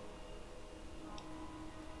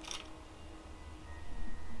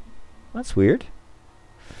 That's weird.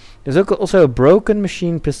 There's also a broken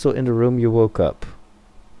machine pistol in the room you woke up.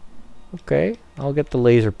 Okay, I'll get the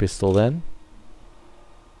laser pistol then.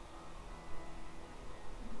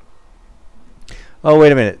 Oh,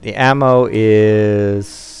 wait a minute. The ammo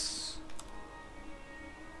is...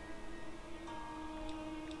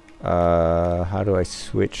 how do I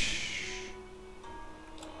switch?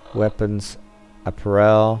 Weapons,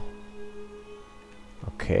 apparel.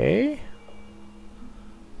 Okay.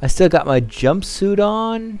 I still got my jumpsuit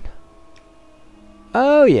on.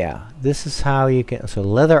 Oh yeah, this is how you can... So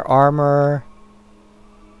leather armor.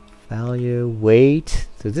 Value, weight.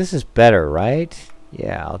 So this is better, right?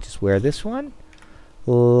 Yeah, I'll just wear this one.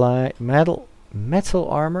 Light metal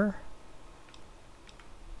armor.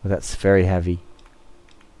 Oh, that's very heavy.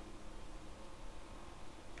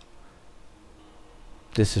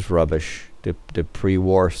 This is rubbish. The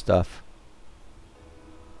pre-war stuff.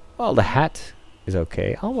 Well, the hat is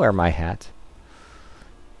okay. I'll wear my hat.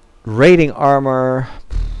 Raiding armor.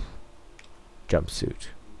 Jumpsuit.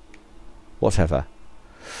 Whatever.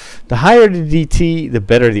 The higher the DT, the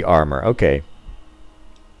better the armor. Okay.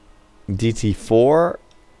 DT4.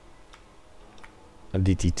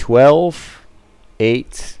 DT12.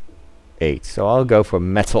 8. 8. So I'll go for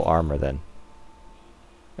metal armor then.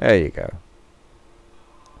 There you go.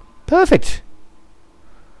 Perfect.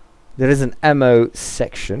 There is an ammo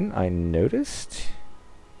section, I noticed.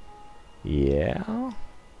 Yeah.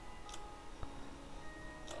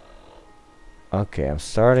 Okay, I'm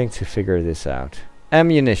starting to figure this out.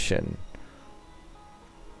 Ammunition.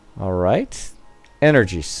 Alright.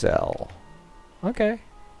 Energy cell. Okay.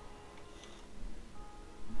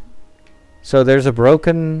 So there's a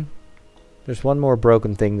broken... There's one more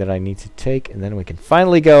broken thing that I need to take, and then we can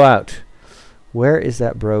finally go out. Where is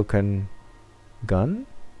that broken gun?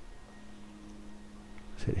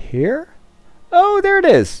 Is it here? Oh, there it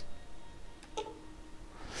is.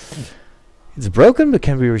 It's broken but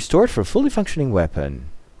can be restored for a fully functioning weapon.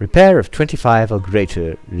 Repair of 25 or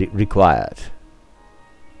greater required.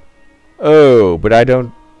 Oh, but I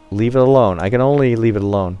don't leave it alone. I can only leave it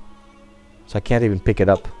alone. So I can't even pick it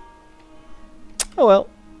up. Oh well,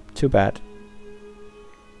 too bad.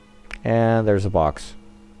 And there's a box.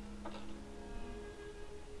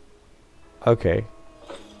 Okay.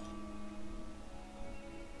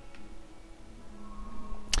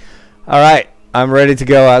 Alright, I'm ready to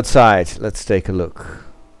go outside. Let's take a look.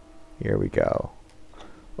 Here we go.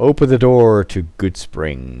 Open the door to Good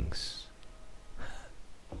Springs.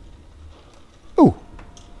 Ooh,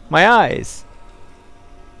 my eyes.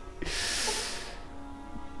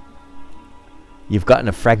 You've gotten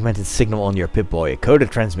a fragmented signal on your Pip-Boy, a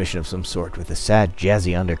coded transmission of some sort with a sad,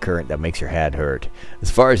 jazzy undercurrent that makes your head hurt.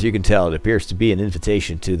 As far as you can tell, it appears to be an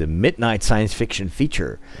invitation to the midnight science fiction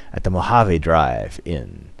feature at the Mojave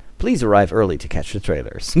Drive-In. Please arrive early to catch the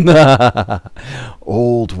trailers.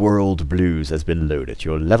 Old World Blues has been loaded.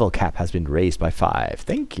 Your level cap has been raised by 5.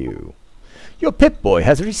 Thank you. Your Pip-Boy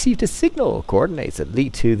has received a signal. Coordinates that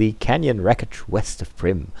lead to the canyon wreckage west of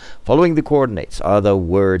Prim. Following the coordinates are the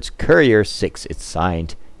words Courier 6. It's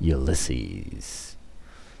signed Ulysses.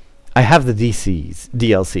 I have the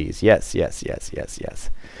DLCs. Yes.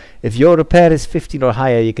 If your repair is 15 or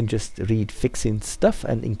higher, you can just read fixing stuff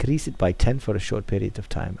and increase it by 10 for a short period of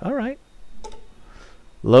time. Alright.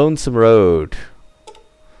 Lonesome Road.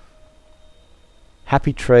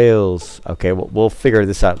 Happy Trails. Okay, we'll figure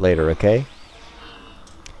this out later, okay?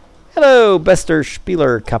 Hello, Bester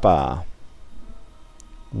Spieler Kappa.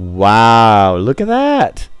 Wow, look at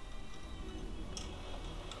that.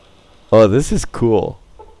 Oh, this is cool.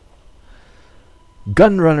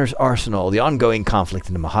 Gunrunner's Arsenal. The ongoing conflict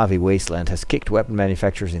in the Mojave Wasteland has kicked weapon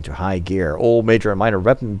manufacturers into high gear. All major and minor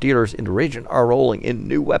weapon dealers in the region are rolling in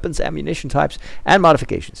new weapons, ammunition types, and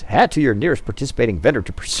modifications. Head to your nearest participating vendor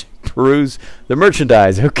to peruse the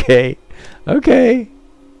merchandise. Okay. Okay.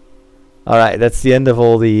 Alright, that's the end of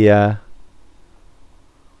all the...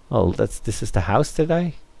 this is the house that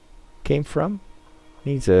I came from.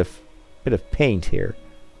 Needs a bit of paint here.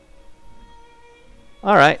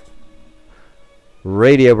 Alright.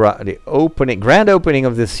 The grand opening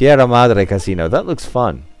of the Sierra Madre Casino. That looks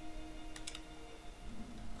fun.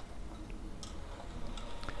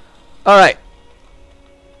 Alright.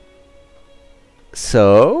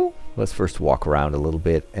 So, let's first walk around a little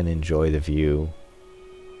bit and enjoy the view.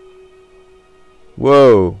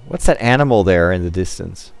 Whoa, what's that animal there in the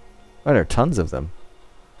distance? Oh, there are tons of them.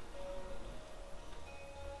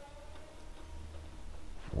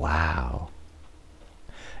 Wow.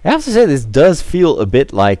 I have to say, this does feel a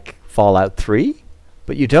bit like Fallout 3,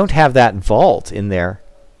 but you don't have that vault in there.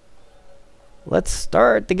 Let's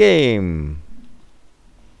start the game.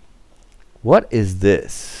 What is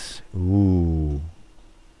this? Ooh.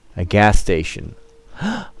 A gas station.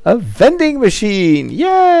 A vending machine!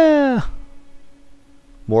 Yeah!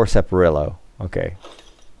 More Saparillo. Okay.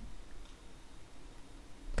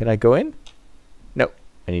 Can I go in? No.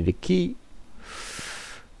 I need a key.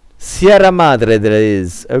 Sierra Madre that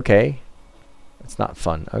is. Okay. It's not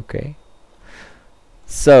fun. Okay.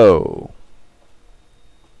 So.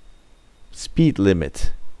 Speed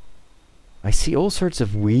limit. I see all sorts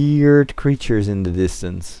of weird creatures in the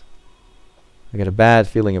distance. I got a bad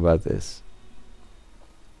feeling about this.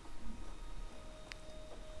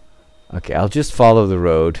 Okay, I'll just follow the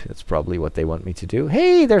road. That's probably what they want me to do.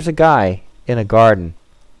 Hey, there's a guy in a garden.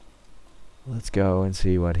 Let's go and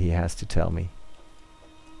see what he has to tell me.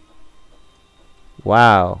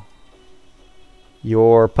 Wow.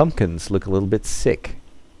 Your pumpkins look a little bit sick.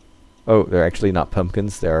 Oh, they're actually not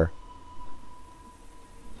pumpkins. They're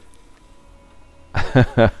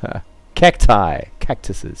cacti.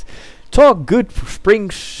 Cactuses. Talk good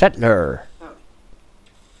spring settler.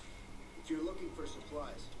 If you're looking for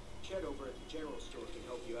supplies, Chet over at the general store can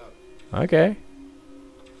help you out. Okay.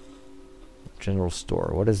 General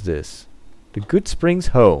store. What is this? The Good Springs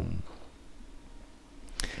Home.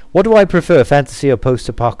 What do I prefer, fantasy or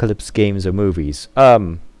post-apocalypse games or movies?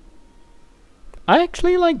 I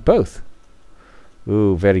actually like both.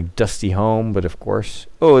 Ooh, very dusty home, but of course.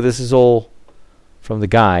 Oh, this is all from the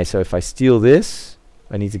guy, so if I steal this,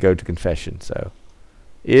 I need to go to confession, so.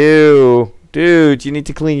 Ew, dude, you need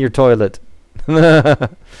to clean your toilet. There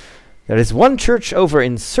is one church over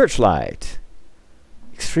in Searchlight.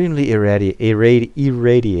 Extremely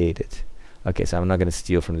irradiated. Okay, so I'm not going to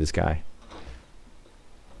steal from this guy.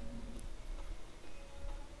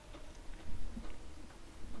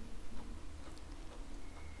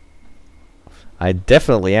 I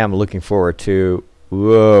definitely am looking forward to...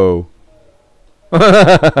 Whoa.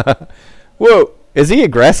 Whoa. Is he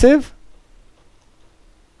aggressive?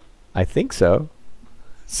 I think so.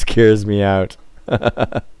 Scares me out.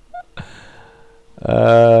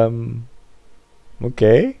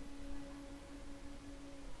 Okay.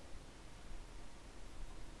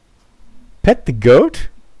 Pet the goat?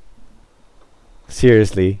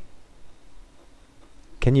 Seriously.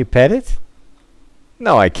 Can you pet it?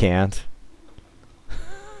 No, I can't.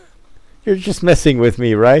 You're just messing with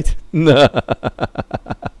me, right? No.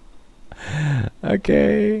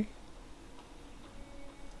 Okay.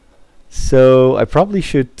 So I probably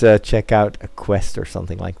should check out a quest or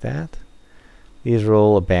something like that. These are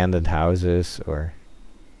all abandoned houses or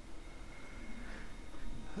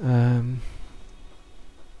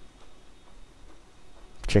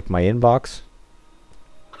check my inbox.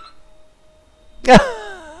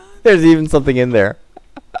 There's even something in there.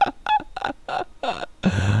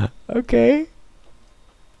 Okay.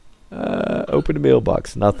 Open the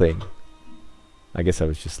mailbox. Nothing. I guess I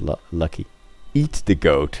was just lucky. Eat the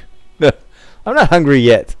goat. I'm not hungry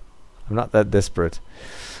yet. I'm not that desperate.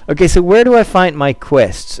 Okay, so where do I find my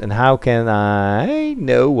quests and how can I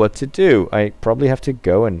know what to do? I probably have to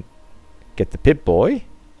go and get the Pip-Boy.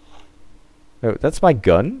 Oh, that's my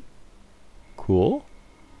gun. Cool.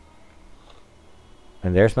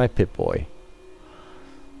 And there's my Pip-Boy.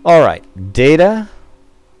 Alright, data.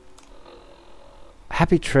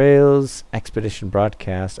 Happy Trails, Expedition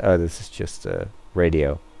Broadcast. Oh, this is just a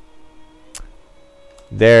radio.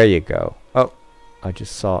 There you go. Oh, I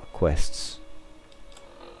just saw quests.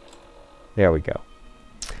 There we go.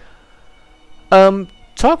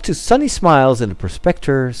 Talk to Sunny Smiles in the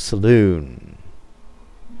Prospector Saloon.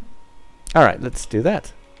 Alright, let's do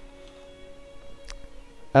that.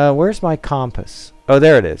 Where's my compass? Oh,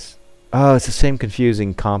 there it is. Oh, it's the same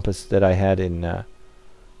confusing compass that I had in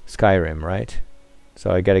Skyrim, right?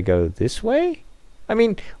 So I gotta go this way? I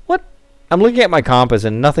mean, what? I'm looking at my compass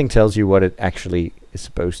and nothing tells you what it actually is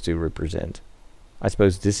supposed to represent. I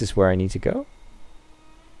suppose this is where I need to go?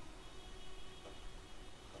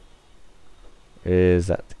 Is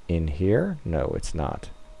that in here? No, it's not.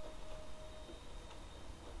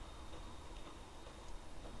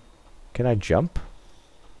 Can I jump?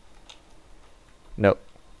 No.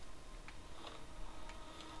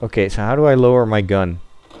 Okay, so how do I lower my gun?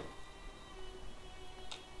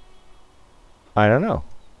 I don't know.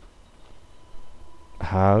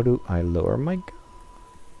 How do I lower my gun?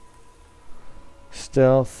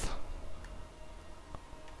 Stealth.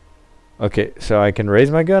 Okay, so I can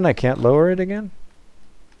raise my gun, I can't lower it again?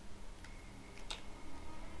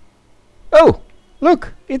 Oh!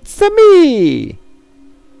 Look! It's me!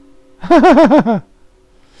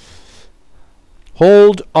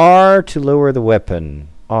 Hold R to lower the weapon.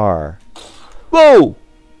 R. Whoa!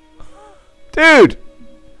 Dude!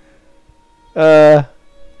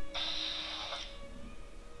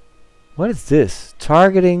 What is this?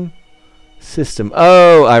 Targeting system.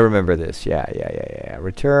 Oh, I remember this. Yeah.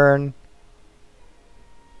 Return.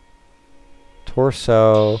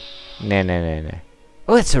 Torso. Nah.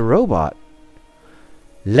 Oh, it's a robot.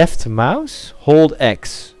 Left mouse. Hold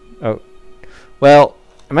X. Oh. Well,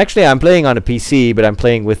 I'm playing on a PC, but I'm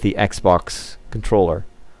playing with the Xbox controller.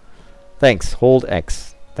 Thanks. Hold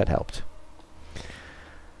X. That helped.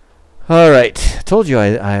 Alright. I told you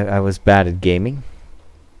I was bad at gaming.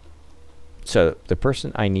 So, the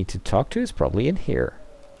person I need to talk to is probably in here.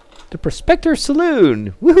 The Prospector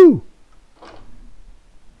Saloon! Woohoo!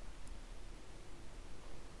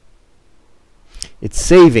 It's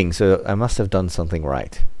saving, so I must have done something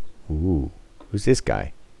right. Ooh. Who's this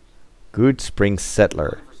guy? Good Spring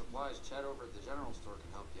Settler. For supplies, chat over at the general store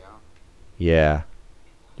can help you out. Yeah.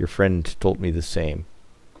 Your friend told me the same.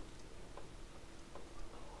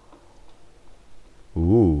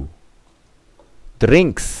 Ooh.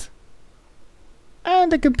 Drinks.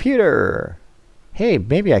 And a computer. Hey,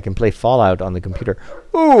 maybe I can play Fallout on the computer.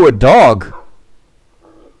 Ooh, a dog.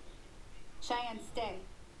 Cheyenne, stay.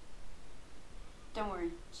 Don't worry.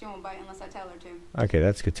 She won't bite unless I tell her to. Okay,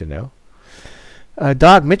 that's good to know.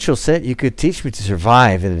 Dog Mitchell said you could teach me to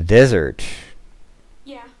survive in the desert.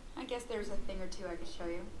 Yeah, I guess there's a thing or two I could show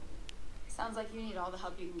you. Sounds like you need all the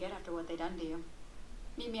help you can get after what they done to you.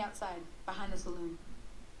 Meet me outside, behind the saloon.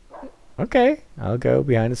 Okay, I'll go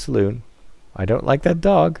behind the saloon. I don't like that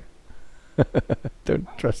dog. Don't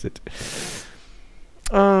trust it.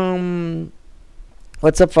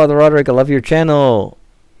 What's up, Father Roderick? I love your channel.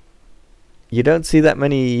 You don't see that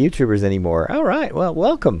many YouTubers anymore. All right, well,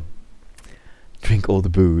 welcome. Drink all the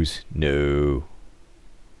booze. No.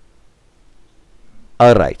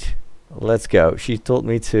 All right, let's go. She told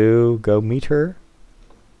me to go meet her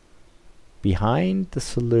behind the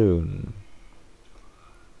saloon.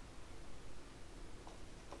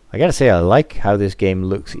 I gotta say, I like how this game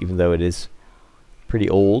looks, even though it is pretty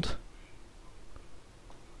old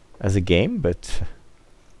as a game, but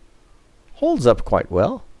holds up quite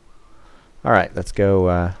well. Alright, let's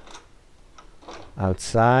go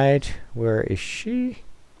outside. Where is she?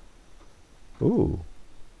 Ooh.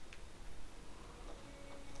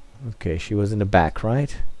 Okay, she was in the back,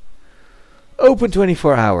 right? Open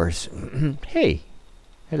 24 hours. Hey.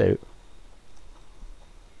 Hello.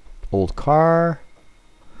 Old car.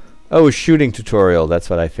 Oh, a shooting tutorial. That's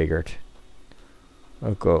what I figured.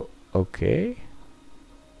 Okay. Okay.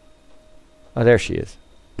 Oh, there she is.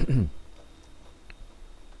 Now,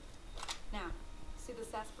 see the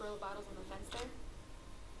sarsaparilla bottles on the fence there?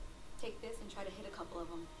 Take this and try to hit a couple of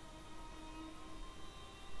them.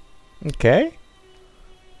 Okay.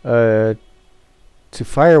 To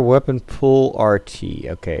fire weapon, pull RT.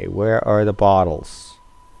 Okay, where are the bottles?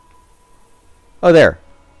 Oh, there.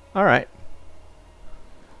 All right.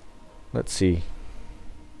 Let's see.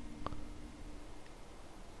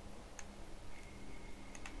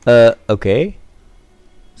 Okay.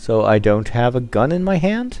 So I don't have a gun in my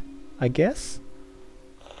hand, I guess?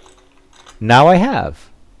 Now I have.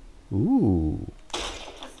 Ooh.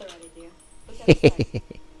 That's the right idea. Put that aside.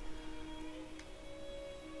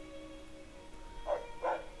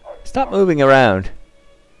 Stop moving around.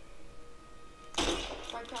 Try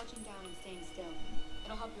crouching down and staying still.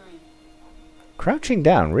 It'll help your aim. Crouching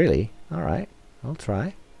down, really? Alright, I'll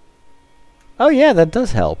try. Oh yeah, that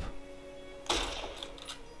does help.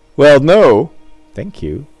 Well, no. Thank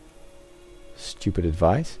you. Stupid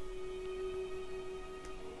advice.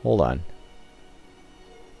 Hold on.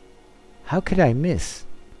 How could I miss?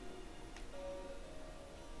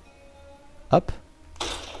 Up?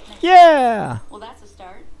 Yeah! Well, that's a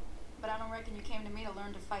start. But I don't reckon you came to me to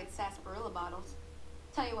learn to fight sarsaparilla bottles.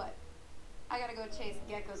 Tell you what, I gotta go chase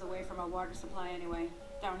geckos away from our water supply anyway.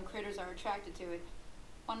 Darn critters are attracted to it.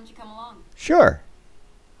 Why don't you come along? Sure.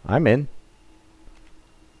 I'm in.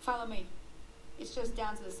 Follow me. It's just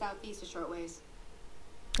down to the southeast a short ways.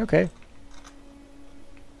 Okay.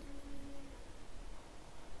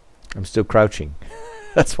 I'm still crouching.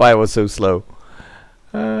 That's why I was so slow.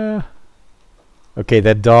 Okay,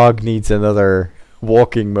 that dog needs another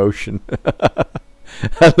walking motion.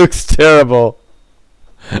 That looks terrible.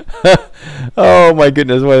 Oh my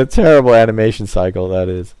goodness, what a terrible animation cycle that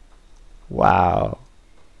is. Wow.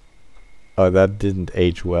 Oh, that didn't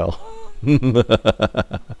age well.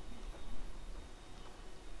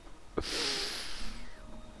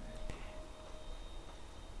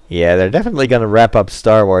 Yeah, they're definitely going to wrap up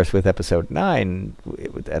Star Wars with Episode 9,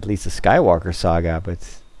 with at least the Skywalker saga,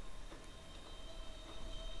 but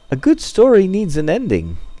a good story needs an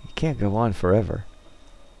ending. You can't go on forever.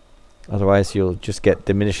 Otherwise, you'll just get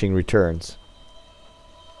diminishing returns.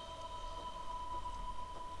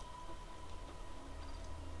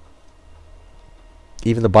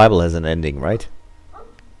 Even the Bible has an ending, right?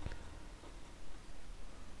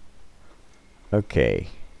 Okay.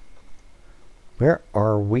 Where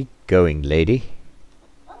are we going, lady?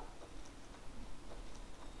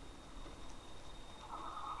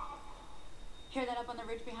 Hear that up on the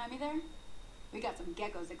ridge behind me there? We got some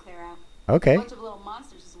geckos to clear out. Okay. A bunch of little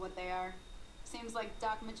monsters is what they are. Seems like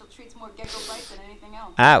Doc Mitchell treats more gecko bites than anything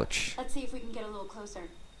else. Ouch. Let's see if we can get a little closer.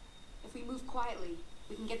 If we move quietly,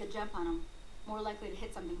 we can get the jump on them. More likely to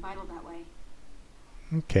hit something vital that way.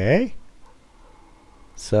 Okay.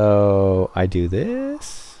 So I do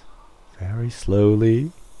this very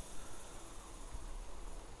slowly.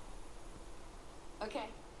 Okay,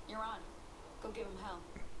 you're on. Go give him hell.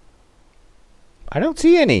 I don't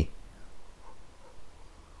see any.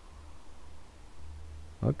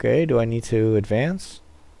 Okay, do I need to advance?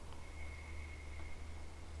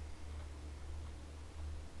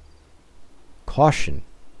 Caution.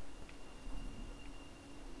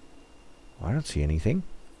 I don't see anything.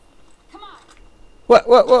 Come on. What?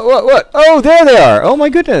 Oh, there they are. Oh my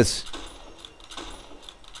goodness.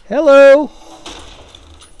 Hello.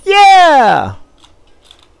 Yeah.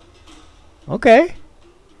 Okay.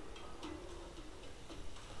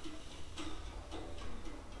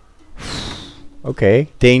 Okay,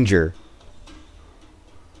 danger.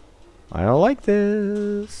 I don't like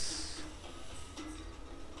this.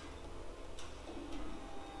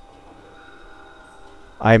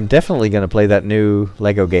 I'm definitely going to play that new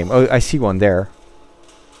Lego game. Oh, I see one there.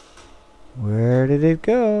 Where did it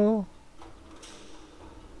go?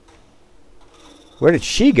 Where did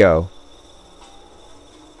she go?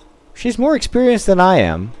 She's more experienced than I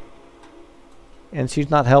am. And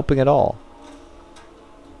she's not helping at all.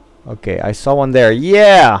 Okay, I saw one there.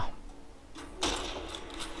 Yeah!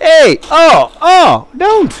 Hey! Oh!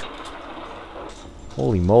 Don't!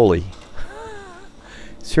 Holy moly.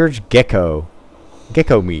 Surge gecko.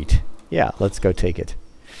 Gecko meat. Yeah, let's go take it.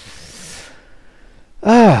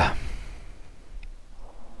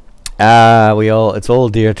 It's all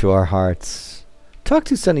dear to our hearts. Talk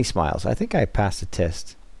to Sunny Smiles. I think I passed the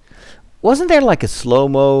test. Wasn't there like a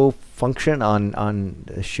slow-mo function on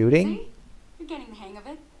the shooting? See? You're getting the hang of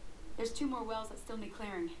it. There's 2 more wells that still need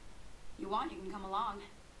clearing. You want, you can come along.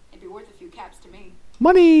 It'd be worth a few caps to me.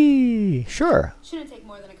 Money! Sure. Shouldn't take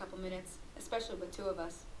more than a couple minutes, especially with 2 of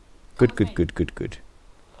us. Good.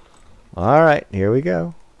 Alright, here we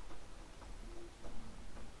go.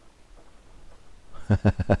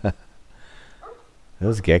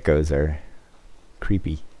 Those geckos are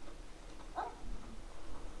creepy.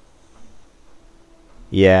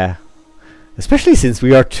 Yeah. Especially since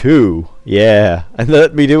we are 2. Yeah. And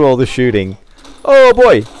let me do all the shooting. Oh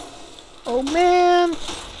boy. Oh man.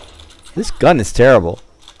 This gun is terrible.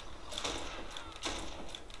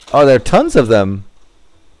 Oh, there are tons of them.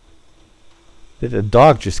 Did a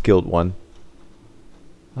dog just killed one?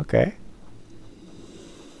 Okay.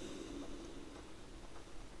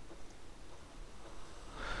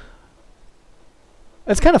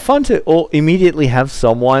 It's kind of fun to immediately have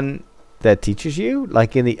someone that teaches you.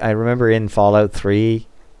 Like I remember in Fallout 3,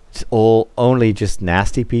 it's only just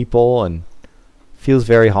nasty people and feels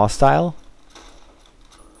very hostile.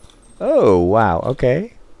 Oh, wow.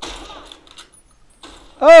 Okay.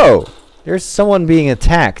 Oh, there's someone being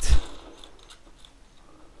attacked.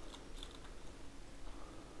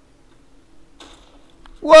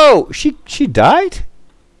 Whoa, she died?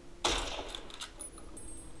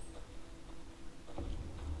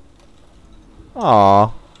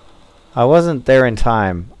 Aw. I wasn't there in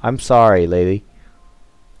time. I'm sorry, lady.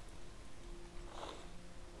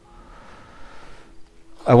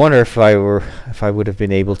 I wonder if I would have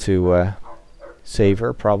been able to save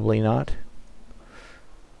her. Probably not.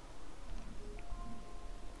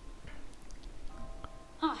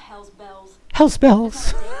 Ah, hell's bells. Hell's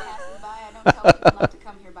bells. Every day passing by, I don't tell people not to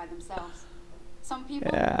come here by themselves. Some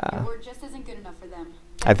people, Yeah. your word just isn't good enough for them.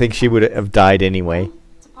 I think she would have died anyway.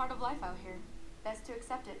 It's a part of life out here. Best to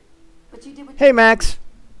accept it. But you did what Hey, you Max.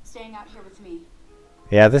 staying out here with me.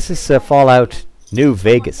 Yeah, this is Fallout New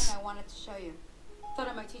Vegas. One thing I wanted to show you. Thought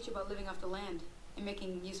I might teach you about living off the land and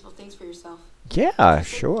making useful things for yourself. Yeah,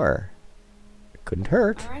 sure. Couldn't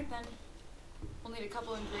hurt. All right then. We'll need a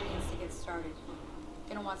couple ingredients to get started.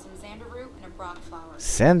 Gonna want some xander root and a brock flower.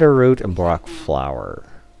 Sander root and brock flower.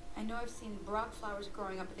 I know I've seen brock flowers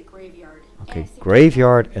growing up at the graveyard. Okay, I see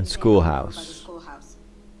graveyard people and by the schoolhouse. schoolhouse.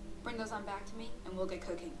 Bring those on back to me and we'll get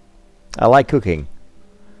cooking. I like cooking.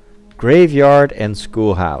 Graveyard and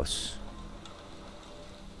schoolhouse.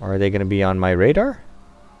 Are they going to be on my radar?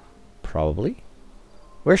 Probably.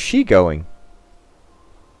 Where's she going?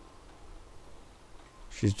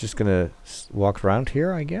 She's just going to walk around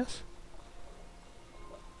here, I guess.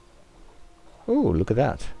 Oh, look at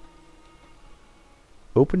that.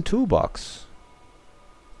 Open toolbox.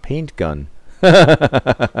 Paint gun.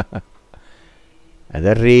 And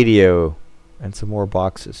a radio. And some more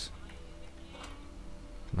boxes.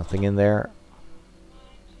 Nothing in there.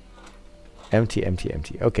 Empty, empty,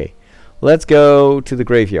 empty. Okay. Let's go to the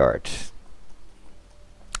graveyard.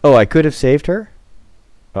 Oh, I could have saved her?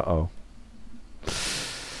 Uh-oh.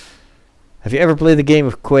 Have you ever played the game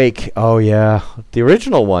of Quake? Oh, yeah. The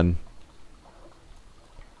original one.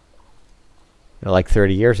 Like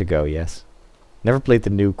 30 years ago, yes. Never played the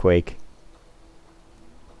new Quake.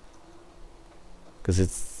 Because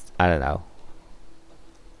it's... I don't know.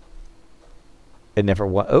 It never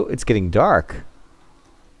was... Oh, it's getting dark.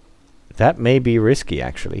 That may be risky,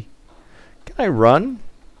 actually. Can I run?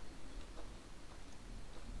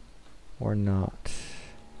 Or not?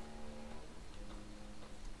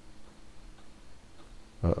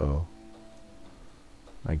 Uh-oh.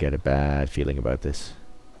 I get a bad feeling about this.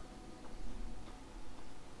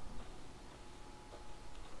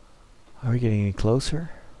 Are we getting any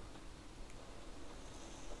closer?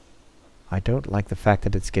 I don't like the fact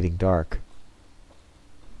that it's getting dark.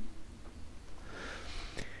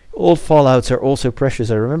 Old Fallouts are also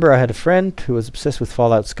precious. I remember I had a friend who was obsessed with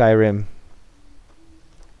Fallout Skyrim.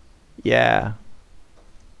 Yeah.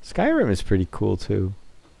 Skyrim is pretty cool too.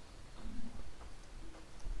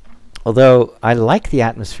 Although, I like the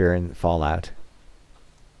atmosphere in Fallout.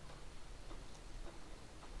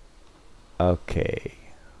 Okay.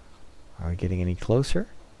 Are we getting any closer?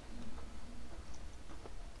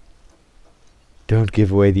 Don't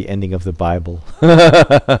give away the ending of the Bible.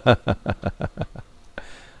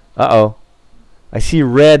 Uh-oh. I see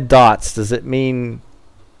red dots. Does it mean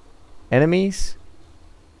enemies?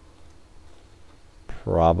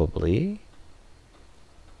 Probably.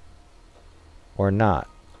 Or not.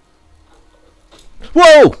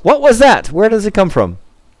 Whoa! What was that? Where does it come from?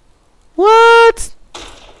 What?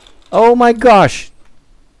 Oh my gosh.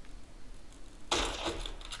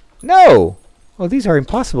 No! Oh, these are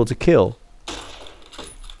impossible to kill.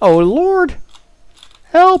 Oh, Lord!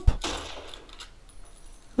 Help!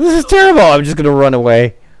 This is terrible! I'm just gonna run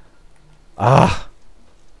away. Ah.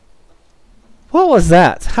 What was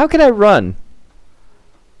that? How can I run?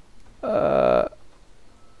 Okay.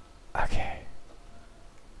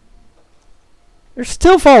 You're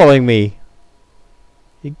still following me.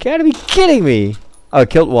 You gotta be kidding me. Oh, I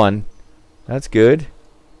killed one. That's good.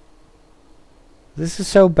 This is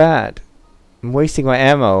so bad. I'm wasting my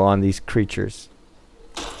ammo on these creatures.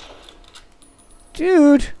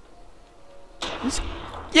 Dude.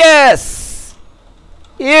 Yes!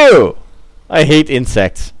 Ew! I hate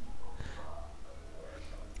insects.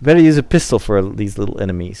 Better use a pistol for these little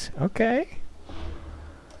enemies. Okay.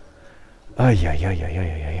 Ay, ay, ay, ay, ay,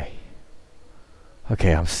 ay, ay.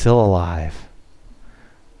 Okay, I'm still alive.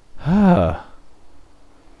 Ah.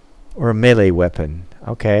 Or a melee weapon.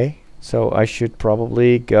 Okay. So I should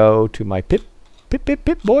probably go to my pip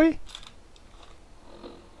boy.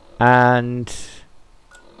 And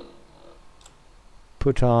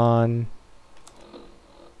put on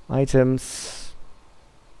items.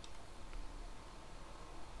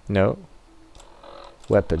 No.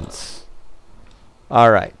 Weapons.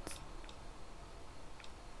 Alright.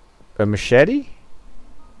 A machete?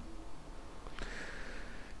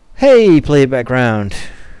 Hey, play background.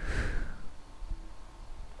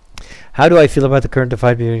 How do I feel about the current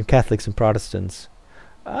divide between Catholics and Protestants?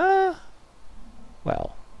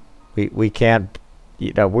 Well, we can't,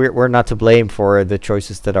 you know, we're not to blame for the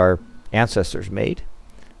choices that our ancestors made.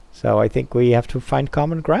 So I think we have to find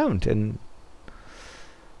common ground and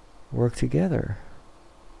work together.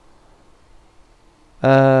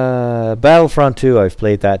 Battlefront 2, I've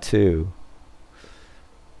played that too.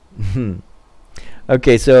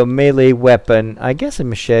 Okay, so a melee weapon. I guess a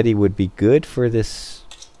machete would be good for this.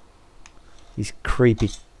 These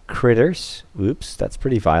creepy critters. Oops, that's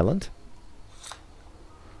pretty violent.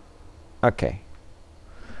 Okay.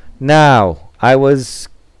 Now, I was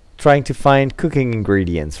trying to find cooking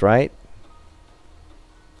ingredients, right?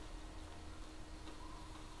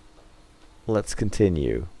 Let's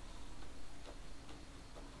continue.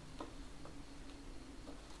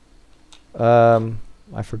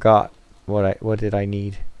 I forgot what did I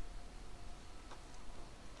need?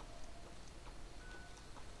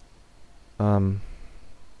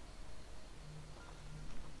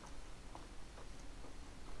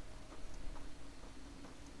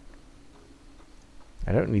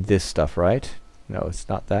 I don't need this stuff, right? No, it's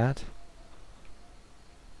not that.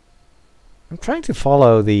 I'm trying to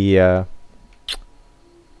follow the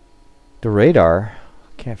radar.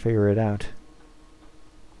 Can't figure it out.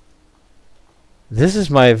 This is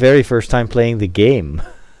my very first time playing the game.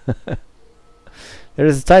 There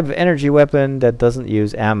is a type of energy weapon that doesn't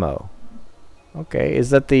use ammo. Okay, is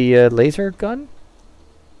that the laser gun?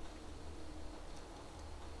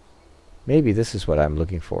 Maybe this is what I'm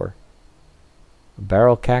looking for. A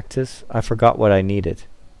barrel cactus? I forgot what I needed.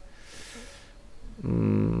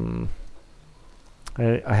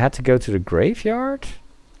 I had to go to the graveyard?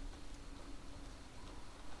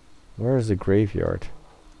 Where is the graveyard?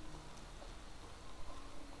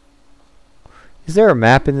 Is there a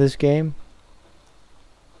map in this game?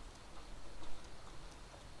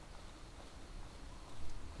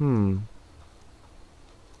 I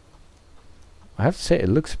have to say, it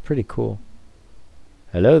looks pretty cool.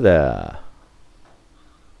 Hello there.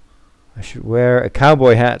 I should wear a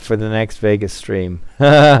cowboy hat for the next Vegas stream.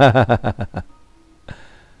 I'm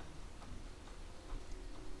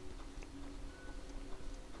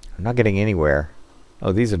not getting anywhere.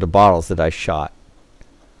 Oh, these are the bottles that I shot.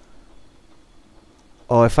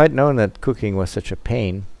 Oh, if I'd known that cooking was such a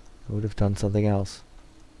pain, I would have done something else.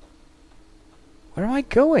 Where am I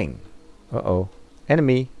going? Uh-oh.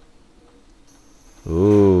 Enemy.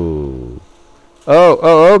 Ooh.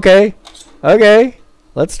 Oh, okay. Okay.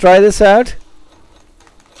 Let's try this out.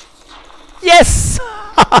 Yes!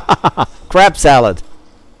 Crab salad.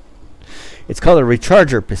 It's called a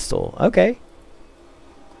recharger pistol. Okay.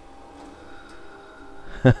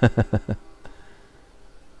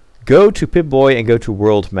 Go to Pip-Boy and go to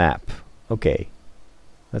world map. Okay.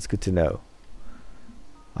 That's good to know.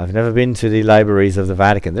 I've never been to the libraries of the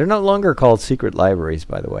Vatican. They're no longer called secret libraries,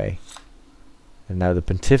 by the way. And now the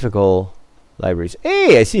pontifical libraries.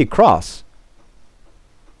 Hey, I see a cross.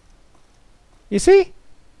 You see?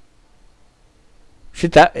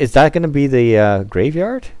 Is that going to be the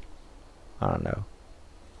graveyard? I don't know.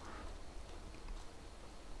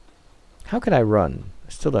 How can I run?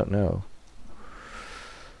 I still don't know.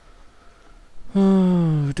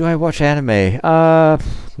 Do I watch anime?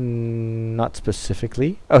 Not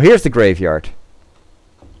specifically. Oh, here's the graveyard.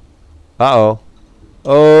 Uh-oh.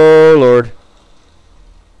 Oh, Lord.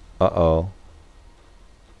 Uh-oh.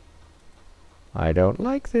 I don't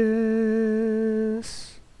like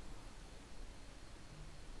this.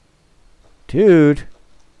 Dude.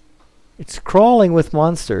 It's crawling with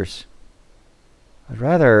monsters. I'd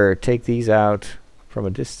rather take these out from a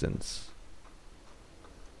distance.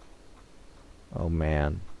 Oh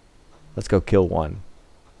man. Let's go kill one.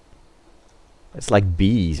 It's like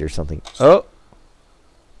bees or something. Oh!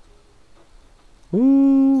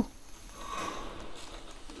 Ooh!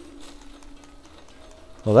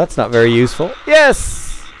 Well, that's not very useful.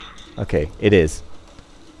 Yes! Okay, it is.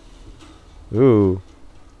 Ooh.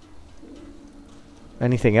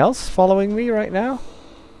 Anything else following me right now?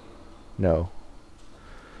 No.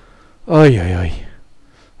 Oy, oy, oy.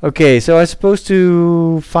 Okay, so I'm supposed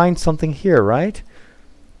to find something here, right?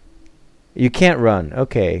 You can't run.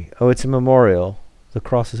 Okay. Oh, it's a memorial. The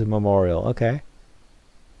cross is a memorial. Okay.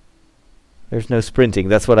 There's no sprinting.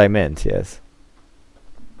 That's what I meant, yes.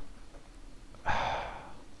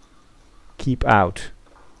 Keep out.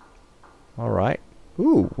 Alright.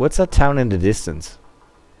 Ooh, what's that town in the distance?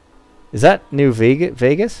 Is that New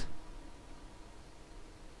Vegas?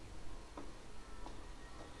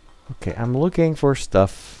 Okay, I'm looking for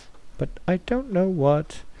stuff, but I don't know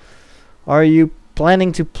what. Are you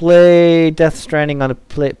planning to play Death Stranding on a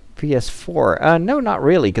PS4? No, not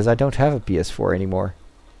really, because I don't have a PS4 anymore.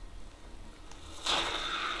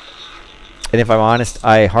 And if I'm honest,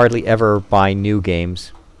 I hardly ever buy new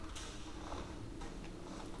games.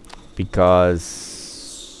 Because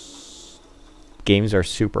games are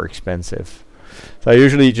super expensive. So I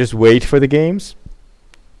usually just wait for the games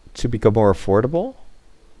to become more affordable.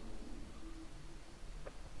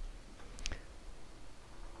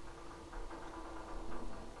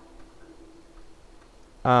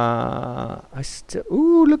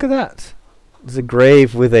 Ooh, look at that. There's a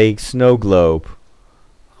grave with a snow globe.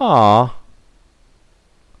 Aww.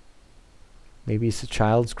 Maybe it's a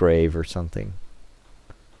child's grave or something.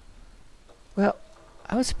 Well,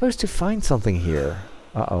 I was supposed to find something here.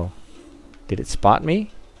 Uh-oh. Did it spot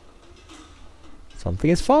me?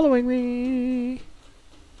 Something is following me.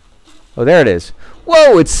 Oh, there it is.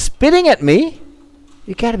 Whoa, it's spitting at me?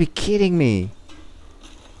 You gotta be kidding me.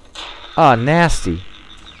 Ah, nasty.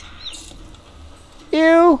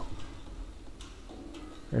 Ew.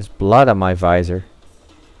 There's blood on my visor.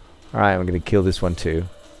 Alright, I'm gonna kill this one too.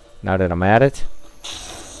 Now that I'm at it.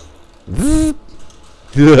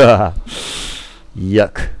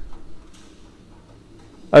 Yuck.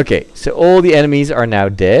 Okay, so all the enemies are now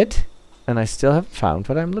dead. And I still haven't found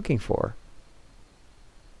what I'm looking for.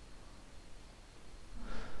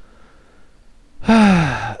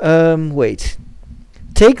 Wait.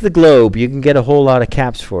 Take the globe. You can get a whole lot of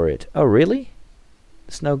caps for it. Oh, really?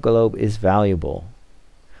 The snow globe is valuable.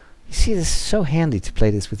 You see, this is so handy to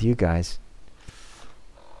play this with you guys.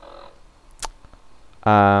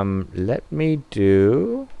 Let me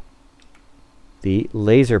do the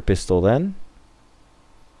laser pistol then.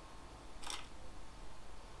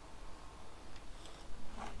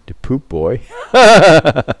 The poop boy.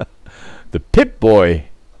 The pip boy.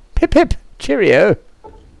 Pip pip. Cheerio.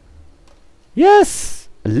 Yes!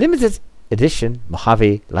 A limited edition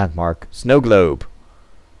Mojave Landmark Snow Globe.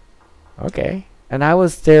 Okay. And I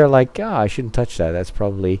was there like, ah, I shouldn't touch that. That's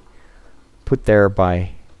probably put there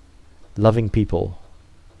by loving people.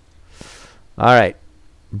 Alright.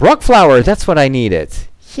 Brock flower, that's what I needed.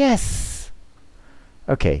 Yes!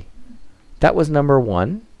 Okay. That was number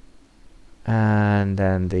 1. And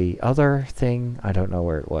then the other thing, I don't know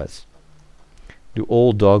where it was. Do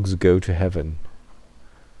all dogs go to heaven?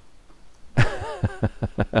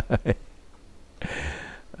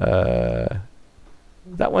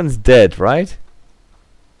 That one's dead, right?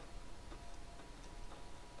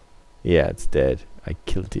 Yeah, it's dead. I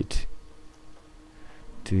killed it.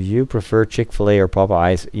 Do you prefer Chick-fil-A or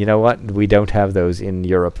Popeyes? You know what? We don't have those in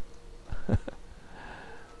Europe.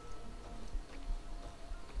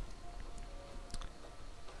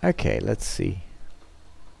 Okay, let's see.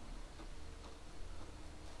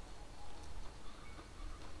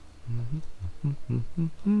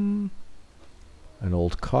 An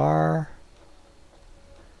old car.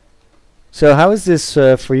 So how is this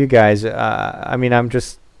for you guys? I mean,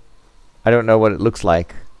 I don't know what it looks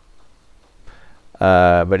like.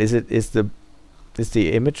 But is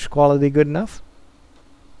the image quality good enough?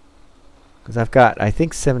 Because I've got, I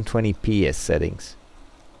think, 720p as settings.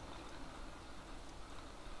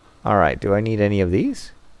 Alright, do I need any of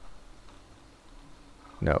these?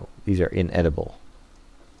 No, these are inedible.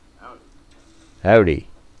 Howdy.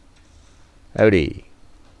 Howdy.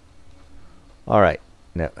 Alright.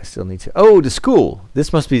 No, I still need to... Oh, the school!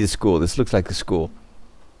 This must be the school. This looks like the school.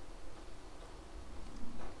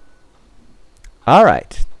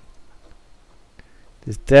 Alright.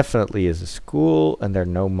 This definitely is a school, and there are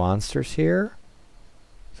no monsters here.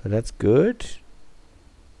 So that's good.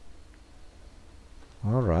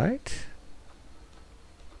 Alright.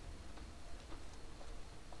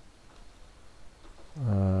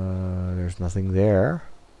 There's nothing there.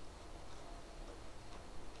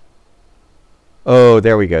 Oh,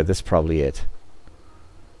 there we go. This is probably it.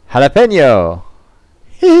 Jalapeno!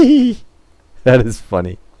 That is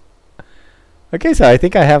funny. Okay, so I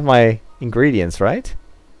think I have my ingredients, right?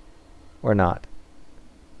 Or not?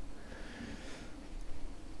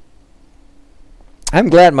 I'm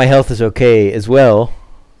glad my health is okay as well.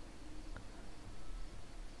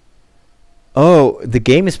 Oh, the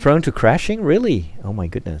game is prone to crashing? Really? Oh my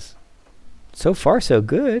goodness. So far, so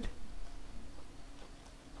good.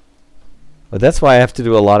 Well, that's why I have to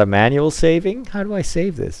do a lot of manual saving. How do I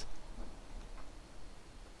save this?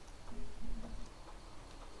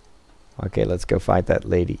 Okay, let's go fight that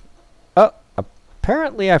lady. Oh,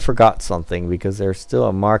 apparently I forgot something because there's still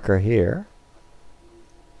a marker here.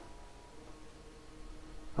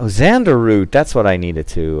 Oh, Xander root. That's what I needed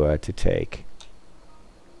to take.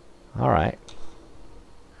 All right.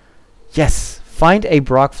 Yes. Find a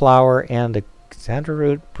Brock flower and a Xander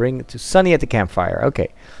root. Bring it to Sunny at the campfire. Okay.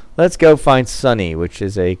 Let's go find Sunny, which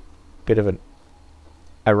is a bit of an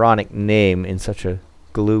ironic name in such a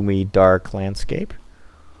gloomy, dark landscape.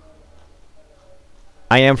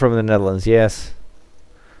 I am from the Netherlands, yes.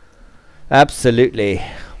 Absolutely.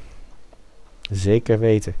 Zeker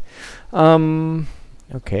weten.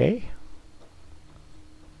 Okay.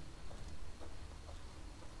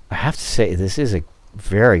 I have to say, this is a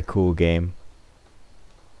very cool game.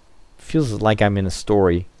 Feels like I'm in a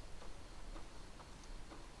story.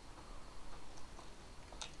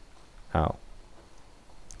 Oh.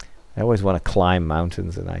 I always want to climb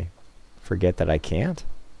mountains and I forget that I can't.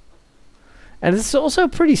 And it's also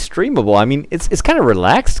pretty streamable. I mean, it's kind of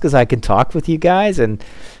relaxed because I can talk with you guys and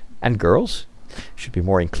girls. Should be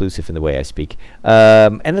more inclusive in the way I speak.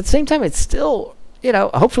 And at the same time, it's still, you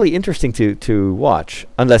know, hopefully interesting to watch,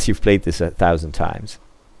 unless you've played this 1,000 times.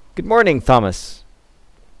 Good morning, Thomas.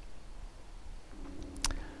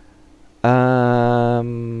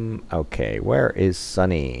 Okay, where is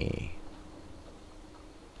Sunny?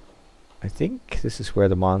 I think this is where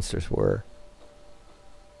the monsters were.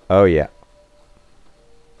 Oh, yeah.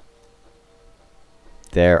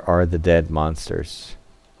 There are the dead monsters.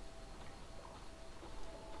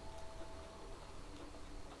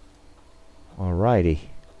 Alrighty.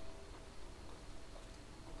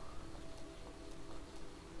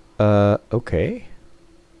 Okay.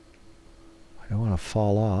 I don't want to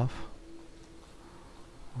fall off.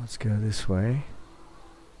 Let's go this way.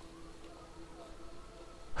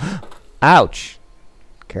 Ouch!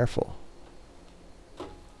 Careful.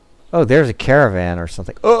 Oh, there's a caravan or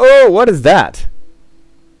something. Oh, what is that?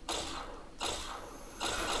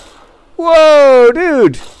 Whoa,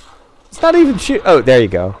 dude! It's not even shoot. Oh, there you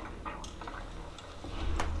go.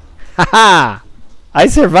 Haha! I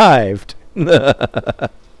survived.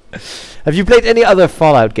 Have you played any other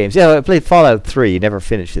Fallout games? Yeah, I played Fallout 3. Never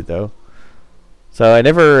finished it though. So I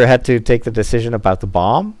never had to take the decision about the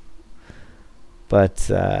bomb. But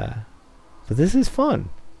this is fun.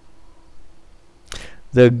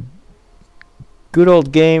 The good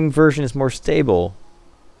old game version is more stable.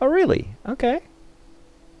 Oh, really? Okay.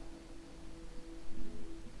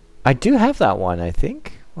 I do have that one, I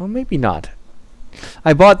think. Well, maybe not.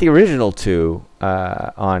 I bought the original two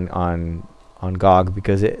on GOG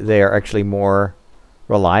because they are actually more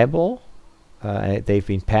reliable. They've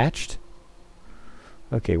been patched.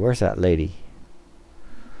 Okay, where's that lady?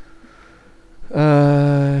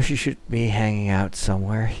 She should be hanging out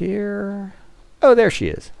somewhere here. Oh, there she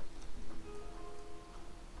is.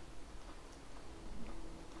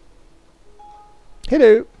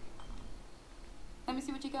 Hello. Let me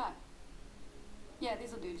see what you got. Yeah,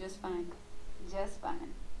 these will do just fine. Just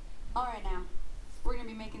fine. All right, now. We're going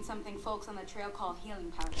to be making something folks on the trail call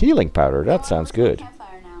healing powder. Healing powder, that sounds good.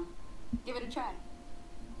 Campfire now. Give it a try.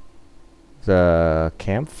 The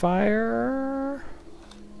campfire.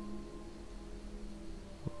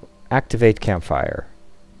 Activate campfire.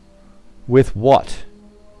 With what?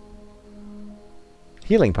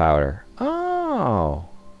 Healing powder. Oh. Well,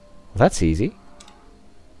 that's easy.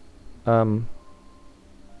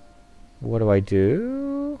 What do I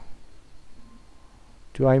do?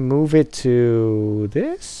 Do I move it to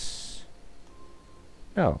this?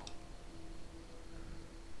 No.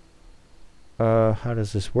 How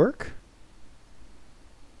does this work?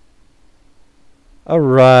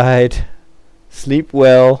 Alright. Sleep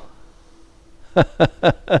well.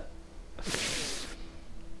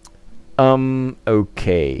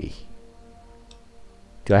 Okay.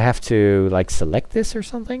 Do I have to like select this or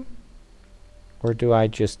something? Or do I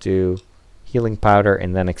just do healing powder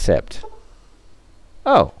and then accept?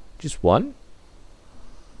 Oh, just one?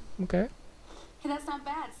 Okay. Hey, that's not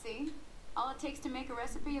bad, see? All it takes to make a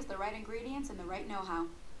recipe is the right ingredients and the right know-how.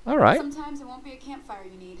 Alright. Sometimes it won't be a campfire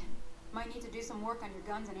you need. Might need to do some work on your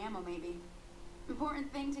guns and ammo, maybe.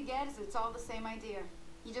 Important thing to get is it's all the same idea.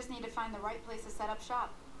 You just need to find the right place to set up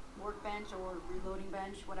shop. Workbench or reloading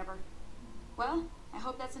bench, whatever. Well, I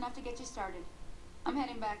hope that's enough to get you started. I'm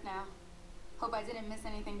heading back now. Hope I didn't miss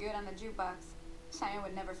anything good on the jukebox. Cheyenne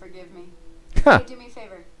would never forgive me. Hey, do me a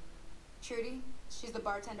favor. Trudy, she's the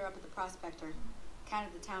bartender up at the Prospector. Kind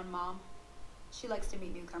of the town mom. She likes to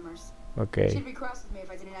meet newcomers. Okay. She'd be cross with me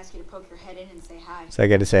if I didn't ask you to poke your head in and say hi. So I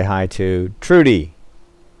got to say hi to Trudy.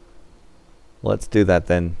 Let's do that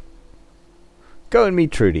then. Go and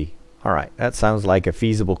meet Trudy. Alright, that sounds like a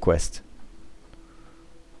feasible quest.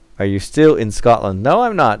 Are you still in Scotland? No,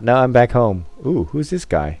 I'm not. No, I'm back home. Ooh, who's this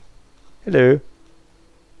guy? Hello.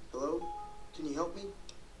 Hello? Can you help me?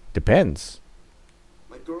 Depends.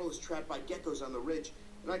 My girl is trapped by geckos on the ridge,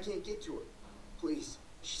 and I can't get to her. Please,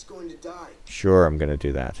 she's going to die. Sure, I'm gonna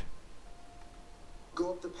do that.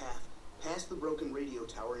 Go up the path, past the broken radio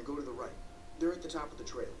tower, and go to the right. They're at the top of the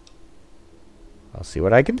trail. I'll see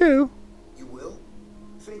what I can do. You will?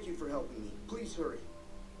 Thank you for helping me. Please hurry.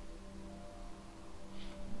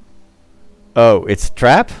 Oh, it's a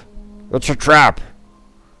trap? It's a trap.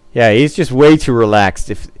 Yeah, he's just way too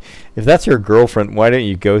relaxed. If that's your girlfriend, why don't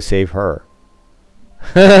you go save her?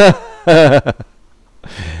 I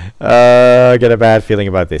get a bad feeling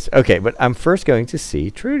about this. Okay, but I'm first going to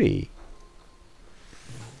see Trudy.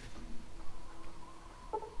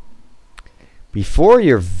 Before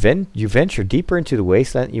you venture deeper into the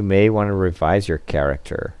wasteland, you may want to revise your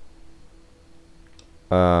character.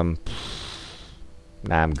 Nah,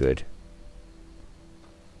 I'm good.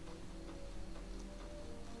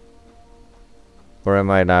 Or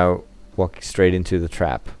am I now walking straight into the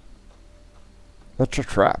trap? That's a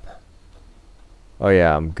trap. Oh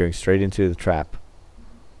yeah, I'm going straight into the trap.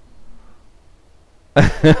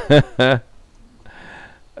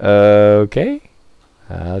 Okay.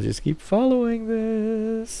 I'll just keep following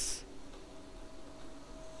this.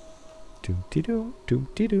 Doom-de-doom,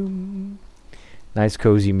 doom-de-doom. Nice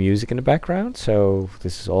cozy music in the background, so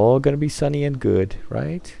this is all gonna be sunny and good,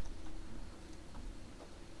 right?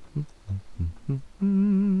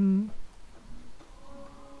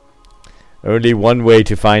 Only one way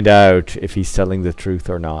to find out if he's telling the truth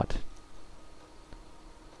or not.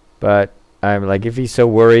 But I'm like, if he's so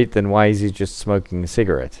worried, then why is he just smoking a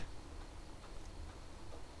cigarette?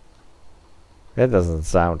 That doesn't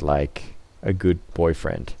sound like a good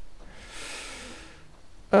boyfriend.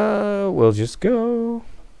 We'll just go.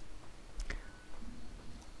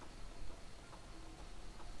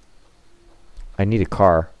 I need a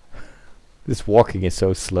car. This walking is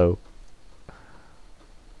so slow.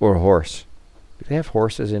 Or a horse. Do they have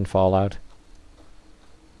horses in Fallout?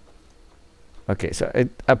 Okay, so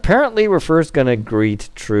apparently we're first gonna greet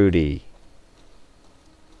Trudy.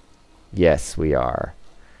 Yes, we are.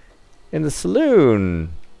 In the saloon.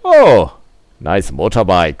 Oh, nice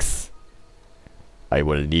motorbikes. I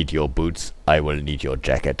will need your boots. I will need your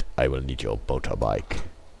jacket. I will need your motorbike.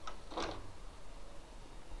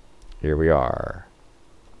 Here we are.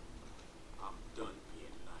 I'm done being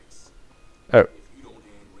nice. Oh, If you don't hand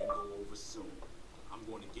Ringo over soon, I'm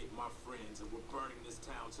going to get my friends and we're burning this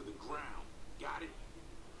town to the ground. Got it?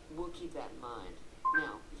 We'll keep that in mind.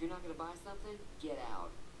 Now, if you're not gonna buy something, get out.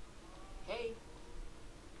 Hey.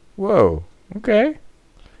 whoa. Okay.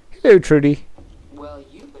 Hello, Trudy. Well,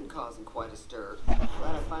 you've been causing quite a stir.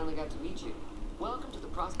 Glad I finally got to meet you. Welcome to the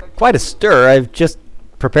Prospect. Quite a stir. I've just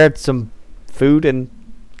prepared some food and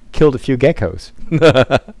killed a few geckos.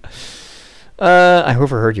 I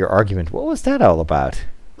overheard your argument. What was that all about?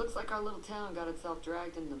 Looks like our little town got itself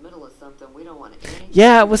dragged in the middle of something we don't want anything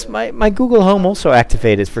Yeah, to it was do with. my Google Home also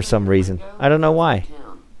activated for some reason. I don't know why.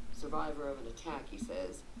 Town. Survivor of an attack, he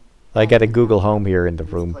says. I got a Google Home here in the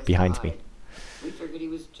room behind me. We figured he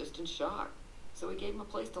was just in shock, so we gave him a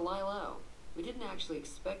place to lie low. We didn't actually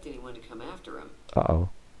expect anyone to come after him. Uh-oh.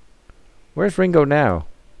 Where's Ringo now?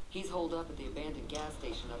 He's holed up at the abandoned gas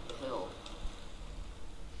station up the hill.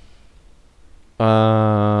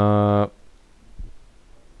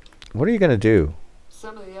 What are you gonna do?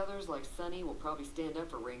 Some of the others, like Sonny, will probably stand up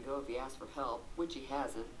for Ringo if he asks for help, which he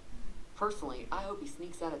hasn't. Personally, I hope he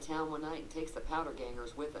sneaks out of town one night and takes the powder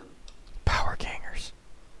gangers with him. Power gangers.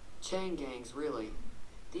 Chain gangs, really.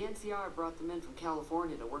 The NCR brought them in from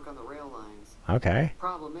California to work on the rail lines. Okay.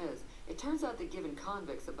 Problem is, it turns out that giving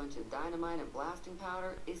convicts a bunch of dynamite and blasting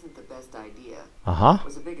powder isn't the best idea. Uh-huh. It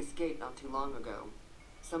was a big escape not too long ago.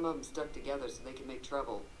 Some of them stuck together so they could make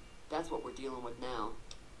trouble. That's what we're dealing with now.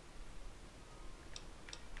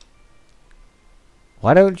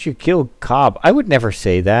 Why don't you kill Cobb? I would never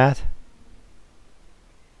say that.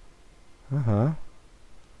 Uh-huh.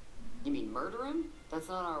 You mean murder him? That's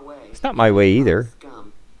not our way. It's not my way either.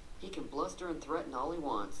 Scum. He can bluster and threaten all he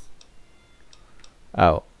wants.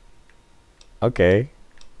 Oh. Okay.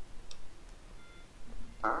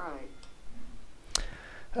 Alright.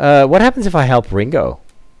 What happens if I help Ringo?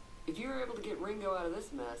 If you were able to get Ringo out of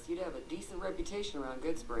this mess, you'd have a decent reputation around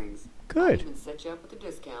Good Springs. Good. I'd even set you up with a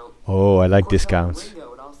discount. Oh, I like Of course, helping discounts. Ringo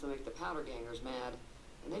would also make the powder gangers mad.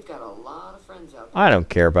 And they've got a lot of friends out there. I don't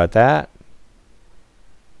care about that.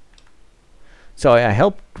 So I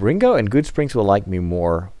help Ringo and Good Springs will like me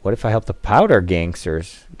more. What if I help the powder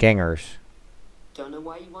gangers? Don't know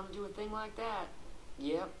why you want to do a thing like that.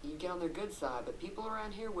 Yep, you get on their good side, but people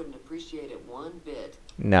around here wouldn't appreciate it one bit.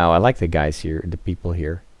 No, I like the guys here, the people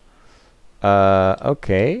here.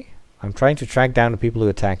 Okay. I'm trying to track down the people who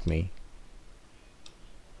attacked me.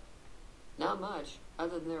 Not much,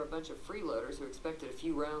 other than there were a bunch of freeloaders who expected a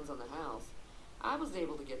few rounds on the house. I was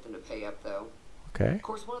able to get them to pay up, though. Okay. Of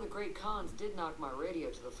course, one of the great cons did knock my radio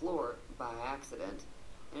to the floor by accident,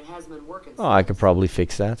 and it hasn't been working Oh, I since. could probably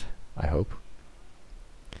fix that. I hope.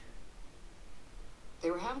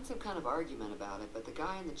 They were having some kind of argument about it, but the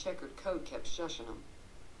guy in the checkered coat kept shushing them.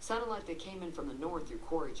 Sounded like they came in from the north through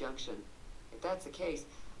Quarry Junction. If that's the case,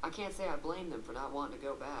 I can't say I blame them for not wanting to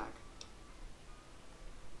go back.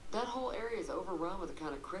 That whole area is overrun with the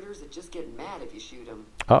kind of critters that just get mad if you shoot them.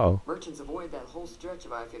 Uh-oh. Merchants avoid that whole stretch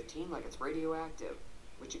of I-15 like it's radioactive,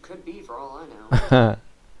 which it could be for all I know.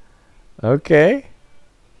 Okay.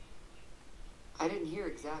 I didn't hear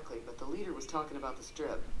exactly, but the leader was talking about the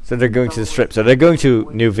strip. So they're going to the strip. So they're going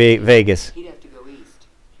to New Vegas. He'd have to go east.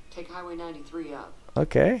 Take Highway 93 up.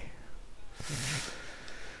 Okay.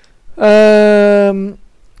 The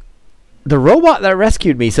robot that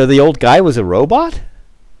rescued me. So the old guy was a robot?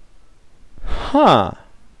 Huh.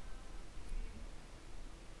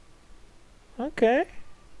 Okay.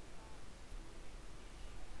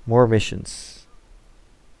 More missions.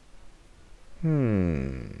 Do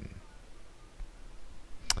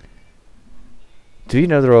you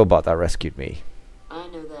know the robot that rescued me? I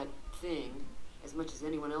know that thing as much as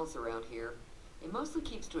anyone else around here. It mostly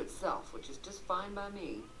keeps to itself, which is just fine by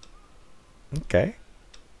me. Okay.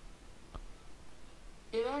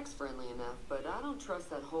 It acts friendly enough, but I don't trust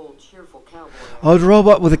that whole cheerful cowboy. Oh, the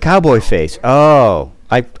robot with a cowboy face. Oh,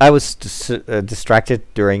 I was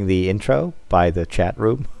distracted during the intro by the chat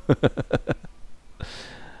room.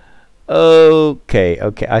 Okay,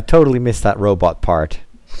 okay. I totally missed that robot part.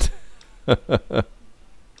 It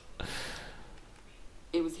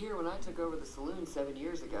was here when I took over the saloon 7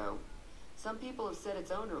 years ago. Some people have said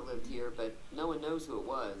its owner lived here, but no one knows who it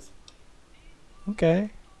was. Okay.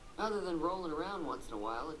 Other than rolling around once in a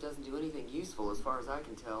while, it doesn't do anything useful as far as I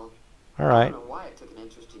can tell. All I right. don't know why it took an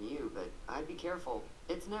interest in you, but I'd be careful.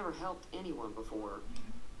 It's never helped anyone before.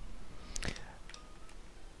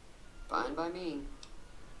 Fine by me.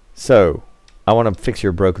 So, I want to fix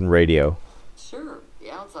your broken radio. Sure,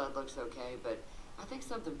 the outside looks okay, but I think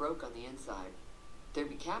something broke on the inside. There'd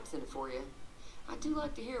be caps in it for you. I do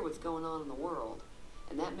like to hear what's going on in the world.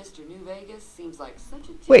 And that Mr. New Vegas seems like such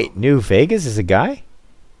a... Wait, New Vegas is a guy?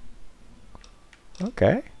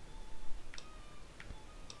 Okay.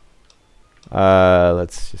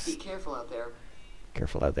 Let's Be just... careful out there.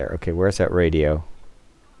 Careful out there. Okay, where's that radio?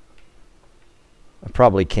 I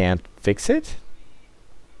probably can't fix it.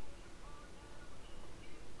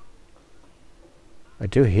 I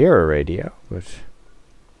do hear a radio, but...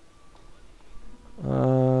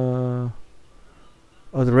 oh,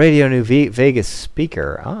 the Radio New Vegas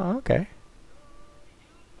speaker. Oh, okay.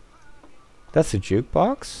 That's a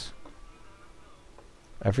jukebox.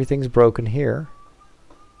 Everything's broken here.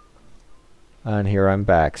 And here I'm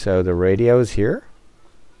back. So the radio is here.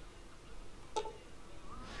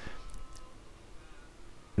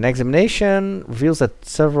 An examination reveals that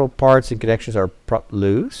several parts and connections are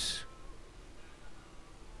loose.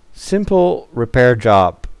 Simple repair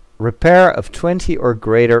job. Repair of 20 or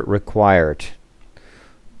greater required.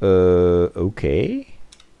 Okay.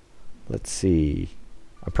 Let's see.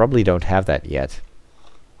 I probably don't have that yet.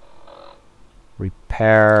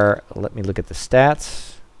 Repair. Let me look at the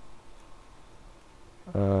stats.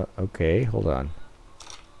 Okay, hold on.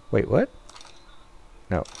 Wait, what?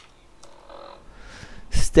 No.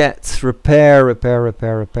 Stats. Repair.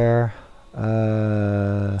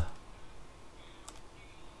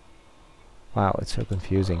 Wow, it's so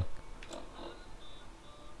confusing.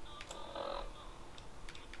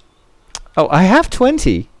 Oh, I have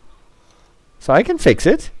 20. So I can fix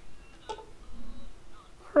it.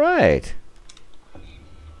 Alright.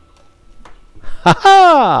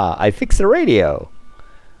 Haha! I fixed the radio.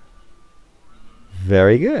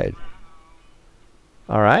 Very good.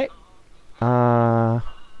 Alright.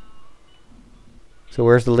 So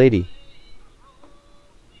where's the lady?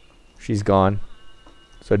 She's gone.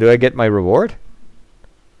 So do I get my reward?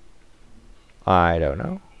 I don't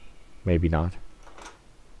know. Maybe not.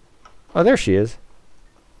 Oh, there she is.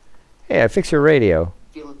 Hey, I fixed your radio.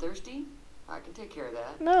 Feeling thirsty? I can take care of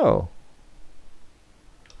that. No.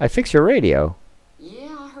 I fixed your radio.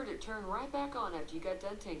 Yeah, I heard it turn right back on after you got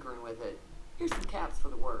done tinkering with it. Here's some caps for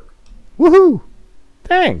the work. Woohoo!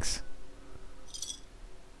 Thanks.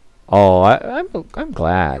 Oh, I'm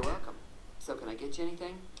glad. You're welcome. So can I get you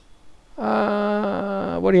anything?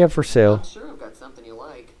 What do you have for sale? I'm sure I've got something you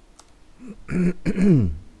like.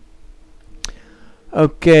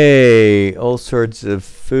 Okay, all sorts of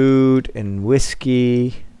food and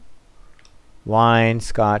whiskey, wine,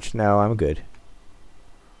 scotch. No, I'm good.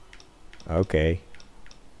 Okay.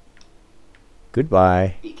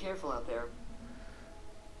 Goodbye. Be careful out there.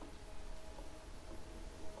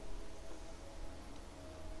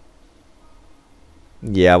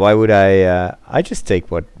 Yeah, why would I just take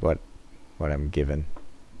what I'm given.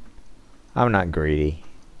 I'm not greedy.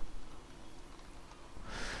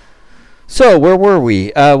 So, where were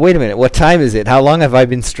we? Wait a minute. What time is it? How long have I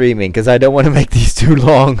been streaming? Because I don't want to make these too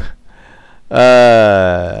long.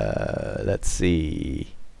 Let's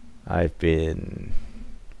see. I've been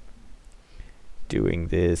doing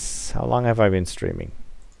this. How long have I been streaming?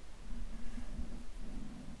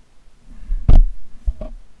 I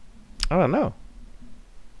don't know.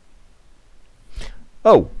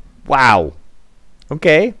 Oh, wow.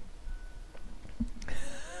 Okay.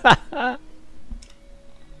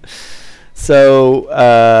 So,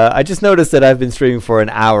 I just noticed that I've been streaming for an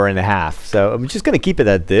hour and a half. So, I'm just going to keep it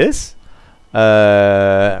at this.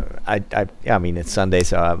 I mean, it's Sunday,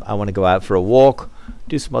 so I want to go out for a walk,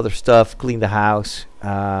 do some other stuff, clean the house.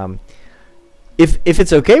 If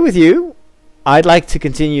it's okay with you, I'd like to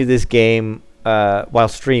continue this game while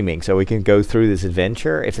streaming, so we can go through this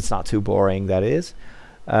adventure, if it's not too boring, that is.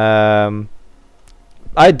 I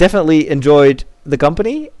definitely enjoyed the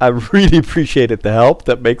company. I really appreciated the help.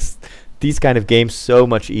 That makes these kind of games so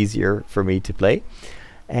much easier for me to play.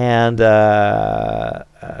 And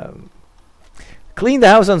Clean the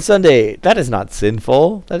house on Sunday. That is not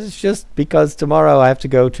sinful. That is just because tomorrow I have to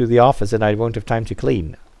go to the office and I won't have time to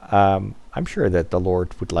clean. I'm sure that the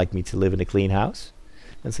Lord would like me to live in a clean house.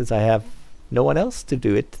 And since I have no one else to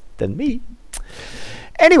do it than me.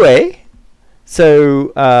 Anyway,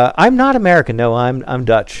 so I'm not American. No, I'm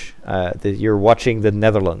Dutch. You're watching the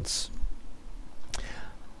Netherlands.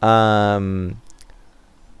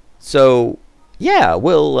 So yeah,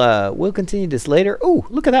 we'll continue this later. Oh,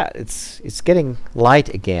 look at that! It's getting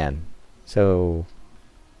light again. So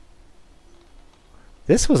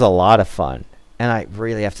this was a lot of fun, and I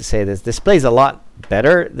really have to say this plays a lot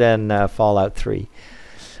better than Fallout 3.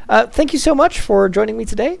 Thank you so much for joining me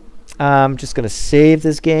today. I'm just gonna save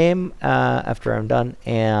this game after I'm done,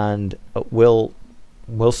 and we'll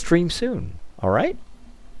stream soon. All right.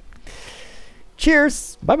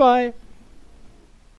 Cheers. Bye bye.